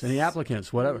interviews? applicants? Any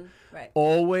applicants? Whatever. Right.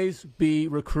 Always be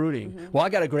recruiting. Well, I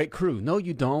got a great crew. No,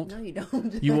 you don't. No, you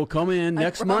don't. You will come in I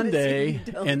next promise you, Monday,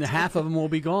 you don't. and half of them will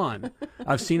be gone.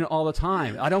 I've seen it all the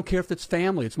time. I don't care if it's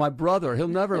family. It's my brother. He'll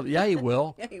never. Yeah, he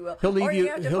will. Yeah, he will. He'll leave Or you. you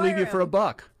have to He'll leave you fire for a him.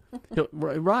 buck.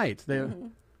 Right.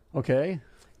 Okay.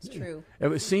 It's true.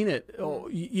 I've seen it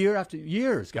year after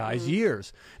years, guys,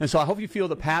 years. And so I hope you feel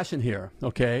the passion here.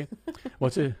 Okay.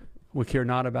 What's it? We care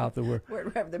not about the word. We're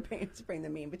the pains to bring the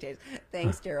mean potatoes.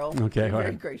 Thanks, Daryl. Okay, You're all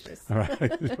very right. gracious. All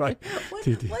right. Right. What's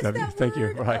TTW. that Thank you.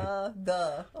 word? Right.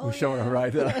 The. Oh, We're showing yeah.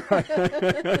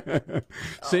 right.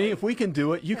 See, if we can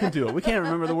do it, you can do it. We can't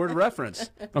remember the word reference.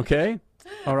 Okay.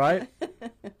 All right.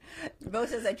 Bo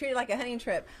says, I treat it like a hunting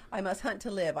trip. I must hunt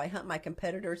to live. I hunt my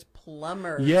competitors'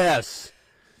 plumbers. Yes.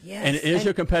 Yes. And it is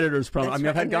your competitor's problem. I mean, right.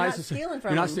 I've had And you're guys not say, stealing from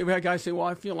you're not, them. we had guys say, well,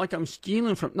 I feel like I'm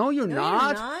stealing from. No, you're No, not.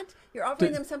 you're not. You're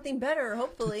offering them something better,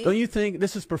 hopefully. Don't you think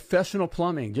this is professional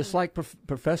plumbing, just like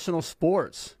professional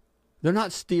sports? They're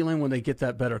not stealing when they get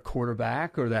that better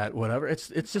quarterback or that whatever. It's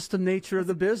just the nature of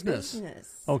the business.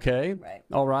 Okay? Right.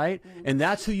 All right? And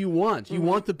that's who you want. You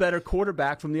want the better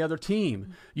quarterback from the other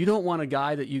team. You don't want a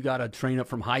guy that you got to train up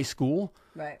from high school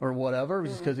or whatever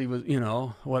just because he was,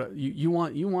 what you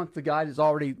want the guy that's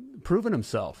already proven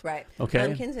himself. Right.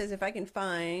 Okay? Ken says, if I can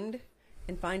find,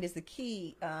 and find is the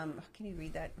key. Can you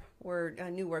read that word?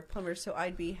 New work plumbers. So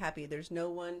I'd be happy. There's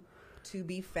no one to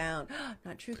be found.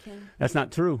 Not true, Ken. That's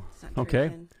not true. It's not true, okay.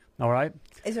 Ken. All right.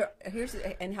 Is there?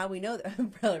 And how we know that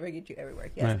probably get you everywhere.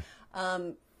 Yes.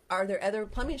 Right. Are there other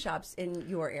plumbing shops in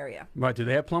your area? Right. Do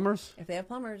they have plumbers? If they have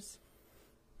plumbers,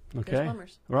 Okay. there's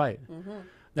plumbers. Right. Go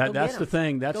That's get the 'em.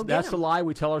 thing. Go That's get the 'em. lie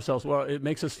we tell ourselves. Well, it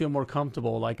makes us feel more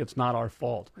comfortable, like it's not our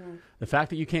fault. The fact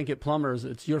that you can't get plumbers,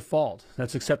 it's your fault.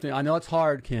 That's accepting. I know it's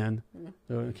hard, Ken.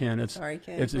 Ken, it's Sorry,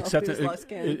 Ken. it's Oh, accepting. who's lost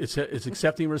Ken? It's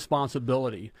accepting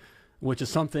responsibility, which is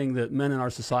something that men in our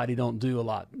society don't do a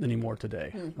lot anymore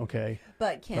today. Okay.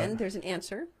 But Ken, there's an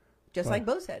answer, just like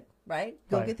Bo said, right?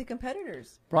 Go Right. get the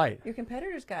competitors. Right. Your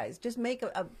competitors, guys. Just make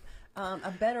a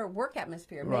better work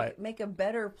atmosphere. Right. Make a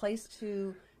better place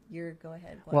to. Go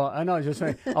ahead. What? Well, I know. I was just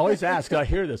saying. I always ask. I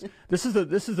hear this. This is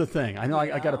the thing. I know.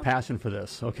 I got a passion for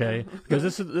this. Okay, because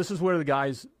this is where the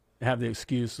guys have the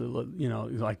excuse,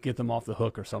 like get them off the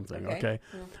hook or something. Okay,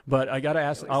 but I got to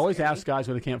ask. I always ask guys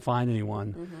when they can't find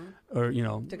anyone, or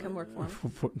to come work for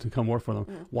them. to come work for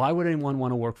them. Why would anyone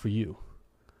want to work for you?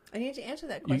 I need to answer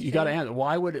that question. You got to answer.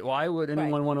 Why would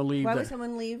anyone want to leave? Why would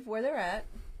someone leave where they're at,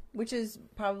 which is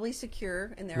probably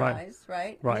secure in their eyes,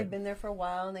 right? Right. They've been there for a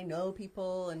while and they know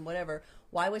people and whatever.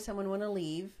 Why would someone want to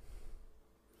leave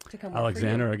to come work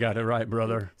Alexander, for you? I got it right,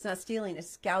 brother. It's not stealing, it's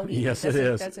scouting. Yes, That's it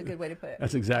is. That's a good way to put it.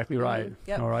 That's exactly right.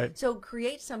 Yep. All right. So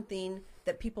create something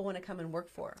that people want to come and work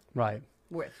for. Right.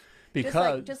 With.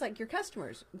 Because just like your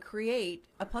customers, create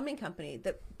a plumbing company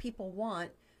that people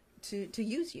want to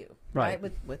use you, Right.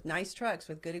 With nice trucks,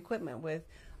 with good equipment, with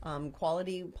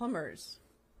quality plumbers,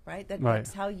 right? Right.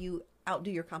 That's how you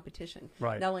outdo your competition,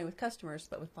 Right. not only with customers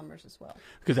but with plumbers as well.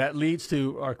 Because that leads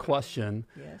to our question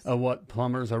Yes. of what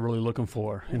plumbers are really looking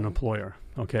for in an employer.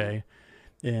 Okay,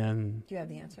 and Do you have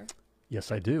the answer?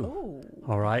 yes, I do. Oh,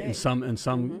 All right, okay. and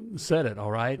some said it.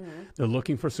 All right? They're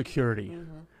looking for security,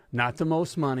 not the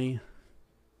most money.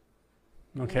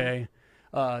 Okay,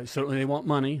 certainly they want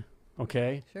money.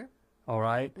 Okay, Sure. all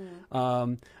right.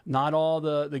 Not all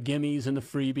the gimmies and the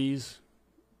freebies,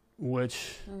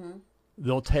 which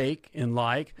they'll take and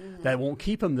like. That won't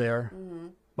keep them there.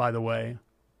 By the way,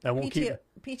 that won't keep.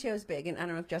 PTO is big, and I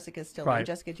don't know if Jessica's still Right. on.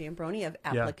 Jessica Giambroni of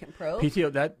Applicant Pro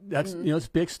PTO. That's it's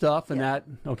big stuff, and that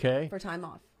okay. for time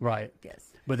off. Right.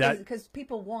 Yes, But that- because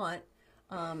people want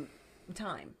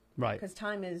time. Right. Because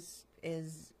time is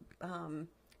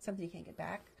something you can't get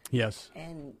back. Yes.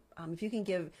 And if you can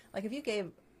give, if you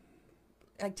gave,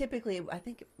 typically, I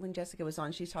think when Jessica was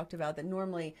on, she talked about that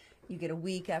normally you give a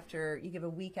week after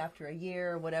a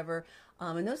year or whatever.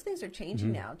 And those things are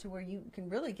changing now to where you can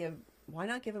really give. Why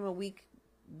not give them a week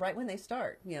right when they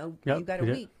start? Yep, you've got a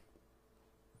yeah. week.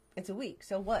 It's a week.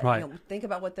 So what? Right. Think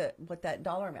about what that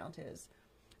dollar amount is.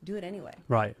 Do it anyway.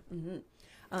 Right.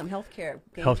 Healthcare.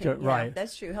 Healthcare, Yeah, right.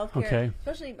 that's true. Healthcare, Okay.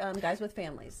 especially guys with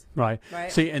families. Right.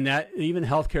 Right. See, and that even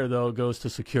healthcare though goes to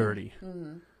security.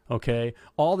 Okay.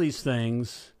 All these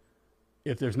things,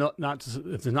 if there's not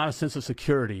if there's not a sense of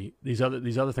security, these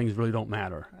other things really don't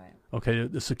matter. Right. Okay.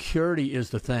 The security is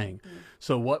the thing.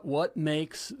 So what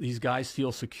makes these guys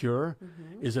feel secure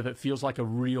is if it feels like a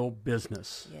real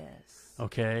business. Yes.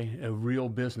 Okay, a real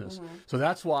business. So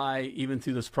that's why even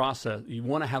through this process, you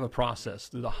want to have a process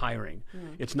through the hiring.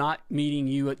 It's not meeting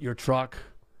you at your truck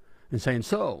and saying,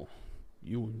 so,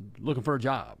 you looking for a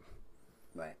job?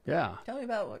 Right. Yeah. Tell me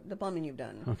about the plumbing you've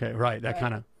done. Okay, right, that Right?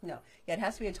 kind of, No. Yeah, it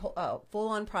has to be a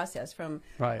full-on process from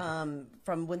Right.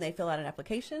 From when they fill out an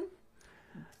application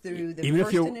through the even if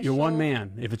first you're initial, one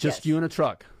man, if it's just Yes. you in a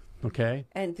truck, okay?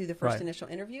 and through the first Right. initial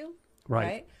interview,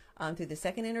 Right. through the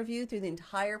second interview, through the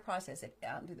entire process,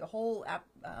 through the whole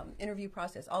interview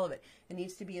process, all of it. It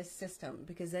needs to be a system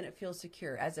because then it feels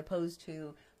secure, as opposed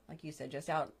to, like you said, just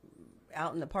out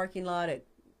in the parking lot at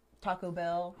Taco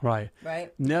Bell. Right.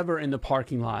 Right. Never in the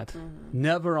parking lot,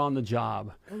 never on the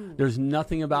job. There's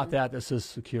nothing about that that says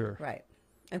secure. Right.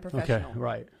 And Okay, professional.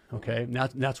 right, okay.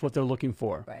 That's what they're looking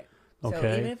for. Right. So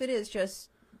Okay. even if it is just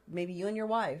maybe you and your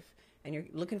wife and you're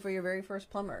looking for your very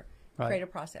first plumber, Right. create a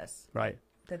process. Right.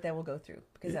 that they will go through,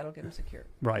 because that'll get them secure.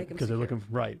 Right, because they're looking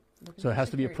right. Looking So it for has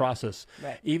to be a security. process.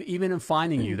 Right. Even in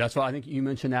finding you, that's why I think you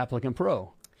mentioned Applicant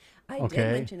Pro. I Okay.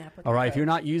 did mention Applicant All right. Pro. If you're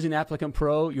not using Applicant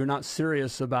Pro, you're not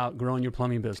serious about growing your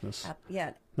plumbing business.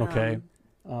 Yeah. Okay.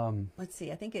 Let's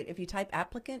see. I think if you type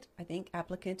applicant,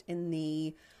 in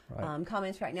the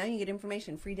comments right now, you get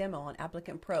information, free demo on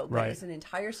Applicant Pro. But Right. it's an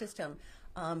entire system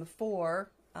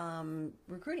for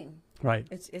recruiting. Right.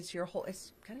 It's your whole.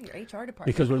 It's kind of your HR department.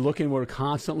 Because we're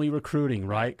constantly recruiting,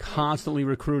 right? Constantly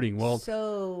recruiting. Well,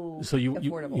 so you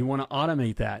affordable. want to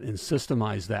automate that and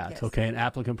systemize that, Yes. okay? And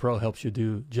Applicant Pro helps you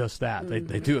do just that. They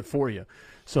do it for you.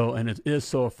 So, and it is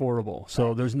so affordable.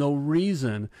 So there's no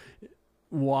reason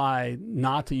why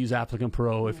not to use Applicant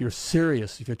Pro if you're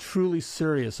serious, if you're truly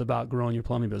serious about growing your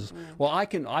plumbing business. Well,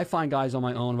 I find guys on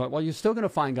my own, but well, you're still going to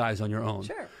find guys on your own.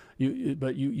 Sure.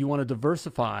 But you want to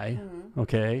diversify,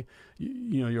 okay?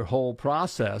 You know, your whole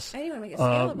process And you want to make it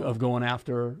scalable. of going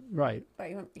after, right?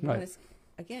 Right. You Right. want to,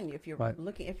 again, if you're Right.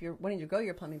 if you're wanting to grow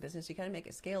your plumbing business, you got to make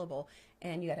it scalable,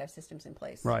 and you got to have systems in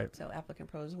place. Right. So Applicant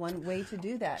Pro is one way to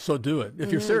do that. So do it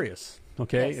if you're serious,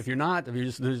 okay? Yes. If you're not, if you're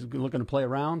just looking to play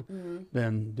around,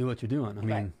 then do what you're doing. I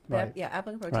mean, Right. right? Yeah,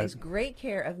 Applicant Pro Right. takes great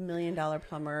care of $1 Million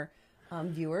Plumber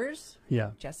viewers.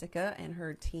 Yeah. Jessica and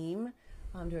her team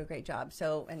do a great job.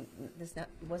 So, and this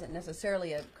wasn't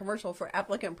necessarily a commercial for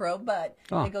Applicant Pro, but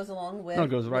it goes along with. No, it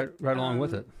goes right along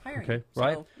with it. Hiring. Okay, So,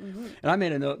 right. And I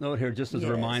made a note here just as a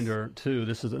Yes. reminder too.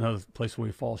 This is another place where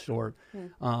we fall short.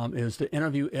 Is to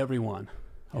interview everyone.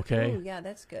 Okay. Ooh, yeah,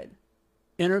 that's good.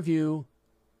 Interview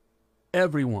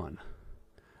everyone.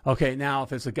 Okay, now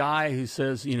if it's a guy who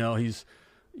says, he's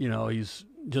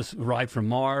just arrived from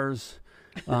Mars,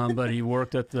 but he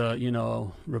worked at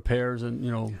the, repairs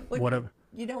and, whatever.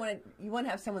 You don't want to. You want to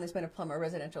have someone that's been a plumber,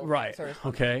 residential Right. service.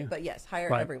 Okay. But yes, hire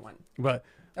Right. everyone. But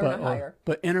Or not hire.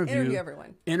 but interview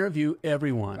everyone. Interview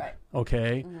everyone. Right.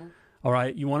 Okay. All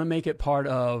right. You want to make it part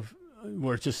of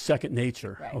where it's just second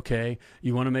nature. Right. Okay.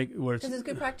 You want to make where it's Because it's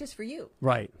good practice for you.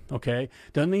 right. Okay.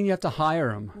 Doesn't mean you have to hire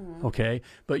them. Okay.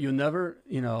 But you'll never.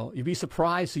 You'd be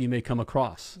surprised who you may come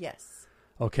across. Yes.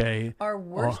 Okay. Our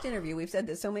worst interview. We've said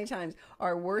this so many times.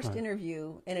 Our worst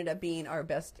interview ended up being our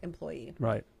best employee.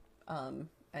 Right.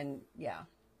 And yeah.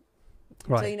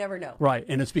 Right. So you never know. Right,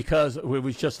 and it's because it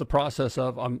was just the process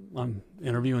of I'm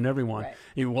interviewing everyone. Right.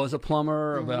 He was a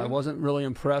plumber, but I wasn't really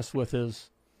impressed with his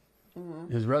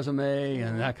resume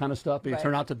and that kind of stuff. But Right. he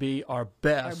turned out to be our Our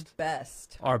best,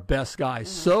 best. guy.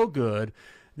 So good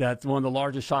that one of the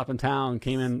largest shop in town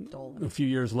came in Stole him. a few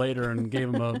years later and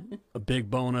gave him a big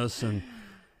bonus and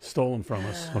stole him from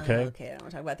us. Okay. Okay, I don't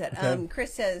want to talk about that. Okay.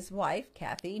 Chris says wife,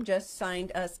 Kathy, just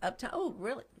signed us up to. Oh,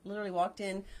 really? Literally walked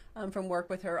in from work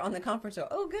with her on the conference. So,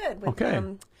 oh, good. With, Okay.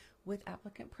 With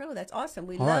Applicant Pro. That's awesome.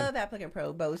 We All right. love Applicant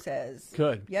Pro, Bo says.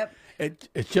 Good. Yep.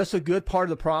 It's just a good part of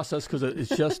the process because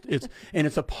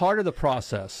it's a part of the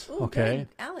process. Ooh, okay. good.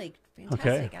 Allie, fantastic.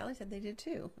 Okay. Allie said they did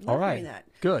too. All Love right. hearing that.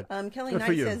 Good. Kelly Good for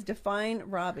Knight you. says define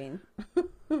robbing.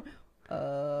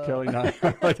 Kelly, not.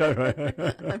 I'm not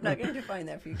going to define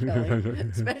that for you, Kelly.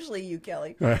 Especially you,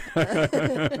 Kelly.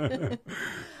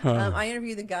 I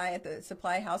interviewed the guy at the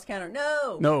supply house counter.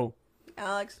 No. No.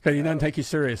 Alex. Okay, he no. doesn't take you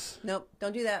serious. Nope,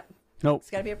 don't do that. Nope. It's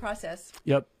got to be a process.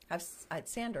 Yep. Have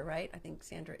Sandra, right? I think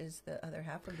Sandra is the other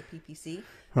half of the PPC.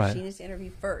 Right. She needs to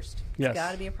interview first. Yes. It's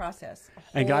got to be a process.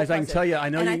 And guys, I can tell you, I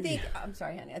know and you- I think, I'm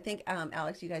sorry, honey. I think,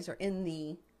 Alex, you guys are in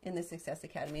the Success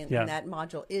Academy, and, Yeah. and that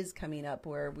module is coming up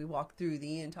where we walk through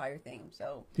the entire thing.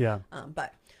 So, Yeah.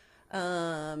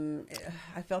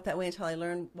 I felt that way until I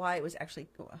learned what it was actually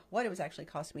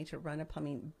costing me to run a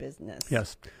plumbing business.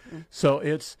 Yes. So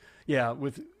it's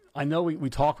I know we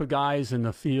talk with guys in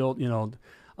the field,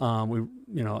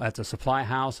 at the supply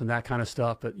house and that kind of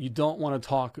stuff, but you don't want to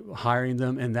talk hiring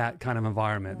them in that kind of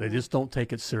environment. They just don't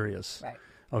take it serious. Right.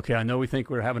 Okay, I know we think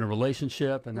we're having a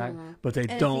relationship and that, but they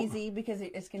And don't. it's easy because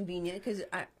it's convenient. Because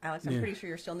Alex, I'm pretty sure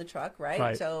you're still in the truck, right?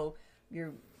 Right. So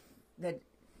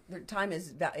the time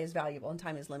is valuable and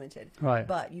time is limited. Right.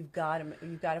 But you've got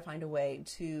to find a way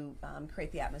to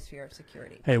create the atmosphere of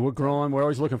security. Hey, we're growing. We're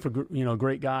always looking for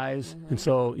great guys, and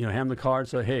so hand the card.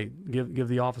 Say, hey, give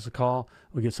the office a call.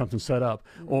 We'll get something set up.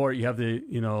 Or you have the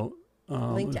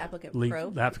Link to Applicant Pro.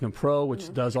 The Applicant Pro,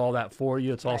 which does all that for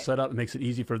you. It's all Right. set up. It makes it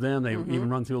easy for them. They even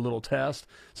run through a little test,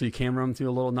 so you can run through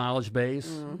a little knowledge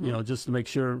base. Just to make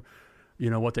sure.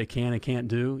 What they can and can't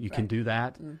do. You can do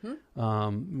that.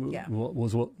 Yeah. As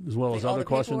well as All other the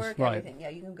questions. paperwork, Right. everything. Yeah,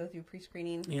 you can go through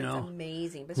pre-screening. It's know.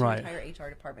 amazing. But it's Right. your entire HR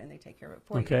department, and they take care of it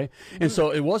for you. Okay. And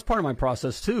so it was part of my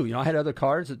process too. I had other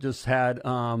cards that just had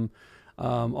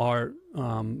our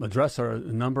address or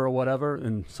number or whatever,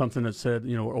 and something that said,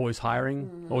 we're always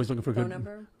hiring, always looking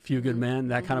for few good men,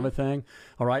 that kind of a thing.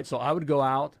 All right. So I would go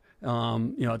out,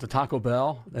 at the Taco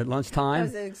Bell at lunchtime. That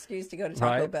was an excuse to go to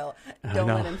Taco Bell. Don't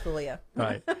let him fool you.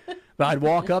 Right. But I'd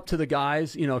walk up to the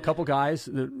guys, a couple guys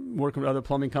that work with other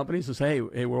plumbing companies and say,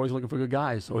 hey, we're always looking for good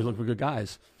guys,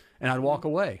 And I'd walk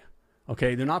away.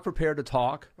 Okay, they're not prepared to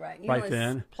talk right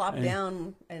then. Plop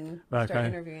down and start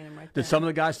interviewing them right then. Did some of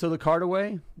the guys throw the card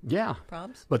away? Yeah.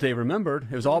 Probs. But they remembered.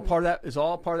 It was all part of that. It's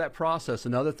all part of that process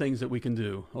and other things that we can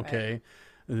do. Okay.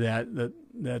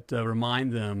 That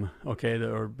remind them,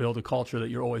 or build a culture that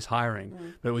you're always hiring.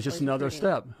 But it was just another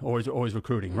step, always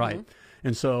recruiting, right?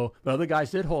 And so, but other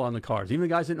guys did hold on the cards. Even the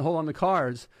guys that didn't hold on the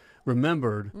cards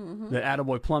remembered that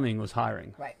Attaboy Plumbing was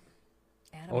hiring. Right.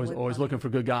 Always looking for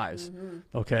good guys.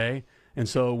 Okay. And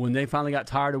so when they finally got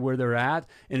tired of where they're at,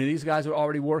 and these guys are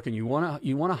already working, you want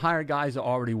to hire guys that are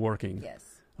already working. Yes.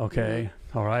 Okay.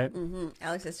 All right.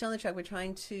 Alex says, still in the truck, we're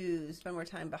trying to spend more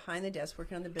time behind the desk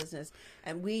working on the business,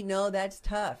 and we know that's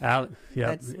tough.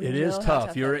 It is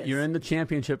tough. You're in the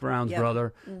championship rounds,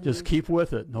 brother. Just keep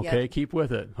with it. Okay. Keep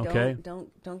with it. Okay.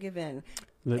 Don't give in.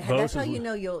 That's how you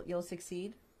know you'll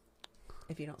succeed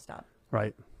if you don't stop.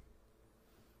 Right.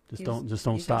 Just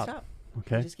don't stop.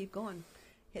 Okay. You just keep going.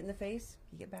 Hit in the face,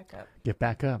 you get back up. Get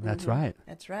back up. That's right.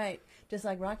 That's right. Just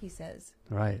like Rocky says.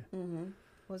 Right.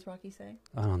 What does Rocky say?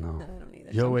 I don't know. I don't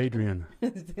either. Joe Adrian.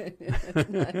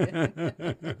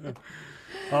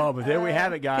 But there we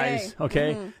have it, guys.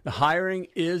 Okay. The hiring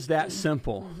is that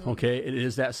simple. Okay. It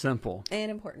is that simple. And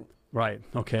important. Right.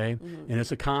 Okay. And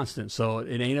it's a constant. So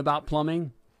it ain't about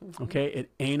plumbing. Okay.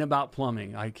 It ain't about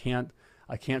plumbing. I can't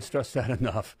stress that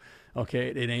enough. Okay,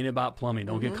 it ain't about plumbing.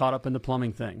 Don't get caught up in the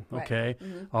plumbing thing. Okay,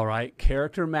 all right.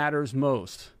 Character matters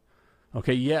most.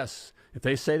 Okay, yes. If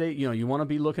they say you want to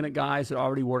be looking at guys that are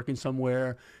already working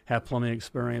somewhere, have plumbing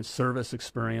experience, service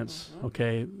experience.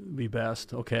 Okay, be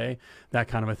best. Okay, that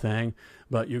kind of a thing.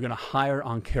 But you're going to hire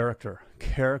on character.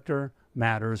 Character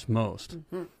matters most.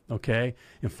 Okay,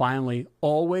 and finally,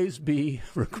 always be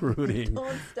recruiting.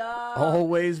 Don't stop.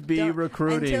 Always be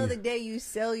recruiting until the day you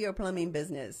sell your plumbing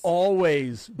business.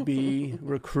 Always be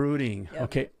recruiting.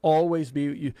 Okay, always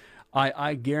be.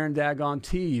 I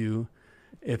guarantee you,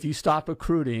 if you stop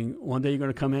recruiting, one day you're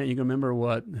going to come in and you're going to remember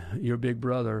what your big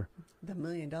brother, the $1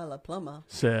 million plumber,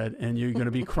 said, and you're going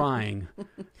to be crying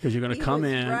because you're going to come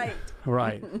in.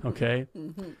 Right. Okay.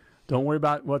 Don't worry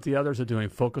about what the others are doing.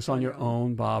 Focus on your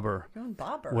own bobber. Your own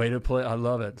bobber. Way to play. I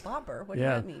love it. Bobber? What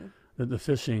does that mean? The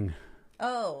fishing.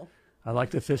 Oh. I like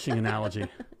the fishing analogy.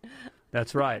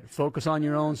 That's right. Focus on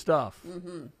your own stuff.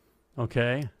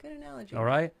 Okay? Good analogy. All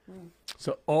right?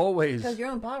 So always. Because your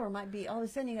own bobber might be, all of a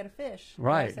sudden you got a fish.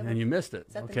 Right. And you missed it.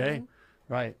 Okay?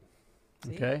 Right.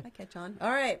 See, okay. I catch on.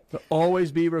 All right. So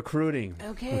always be recruiting.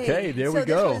 Okay. Okay, there we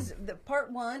go. This was the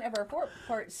part 1 of our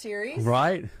 4-part series.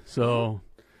 Right. So.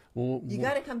 You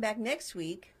got to come back next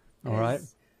week. All right.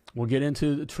 We'll get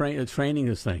into the training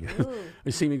this thing.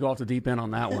 You see me go off the deep end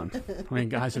on that one. I mean,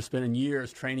 guys are spending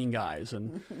years training guys.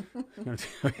 And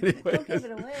anyway. Don't give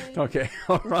it away. Okay.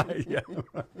 All right. Yeah.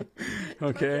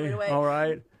 Okay. All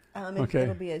right.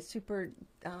 It'll be a super...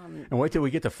 and wait till we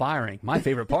get to firing. My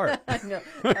favorite part. I know.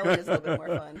 That one is a little bit more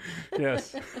fun.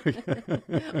 Yes.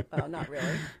 Well, not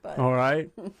really. But. All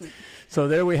right. So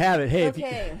there we have it. Hey,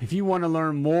 if you want to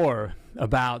learn more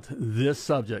about this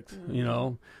subject,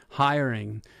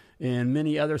 hiring, and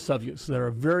many other subjects that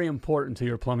are very important to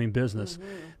your plumbing business,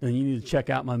 then you need to check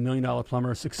out my $1 Million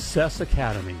Plumber Success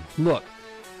Academy. Look,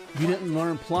 you didn't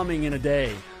learn plumbing in a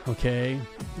day, okay?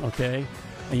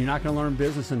 And you're not going to learn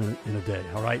business in a day,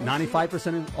 all right?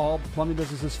 95% of all plumbing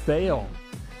businesses fail,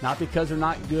 not because they're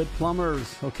not good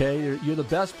plumbers, okay? You're the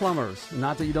best plumbers,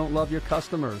 not that you don't love your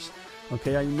customers,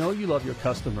 okay? I know you love your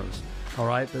customers, all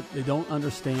right? But they don't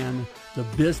understand the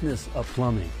business of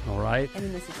plumbing, all right? And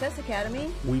in the Success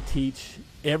Academy, we teach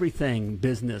everything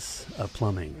business of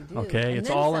plumbing, okay? It's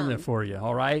all in there for you,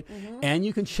 all right? And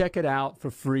you can check it out for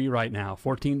free right now,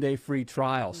 14-day free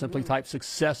trial. Simply type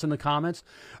success in the comments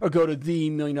or go to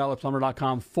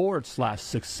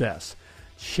themilliondollarplumber.com/success.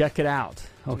 Check it out,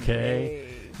 okay?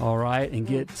 All right, and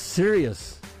get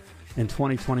serious in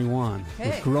 2021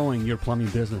 with growing your plumbing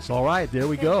business. All right, there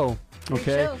we go.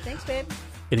 Okay. Thanks, babe.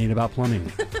 It ain't about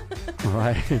plumbing. All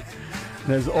right. And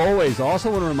as always, I also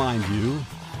want to remind you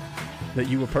that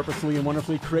you were purposefully and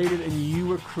wonderfully created, and you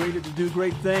were created to do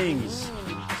great things.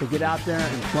 So get out there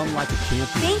and plumb like a champion.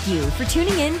 Thank you for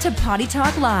tuning in to Potty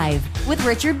Talk Live with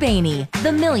Richard Bainey,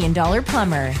 the $1 Million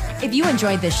Plumber. If you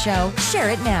enjoyed this show, share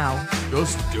it now.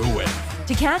 Just do it.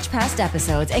 To catch past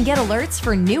episodes and get alerts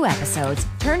for new episodes,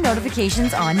 turn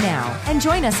notifications on now and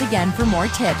join us again for more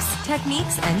tips,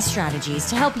 techniques, and strategies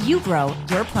to help you grow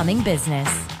your plumbing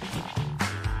business.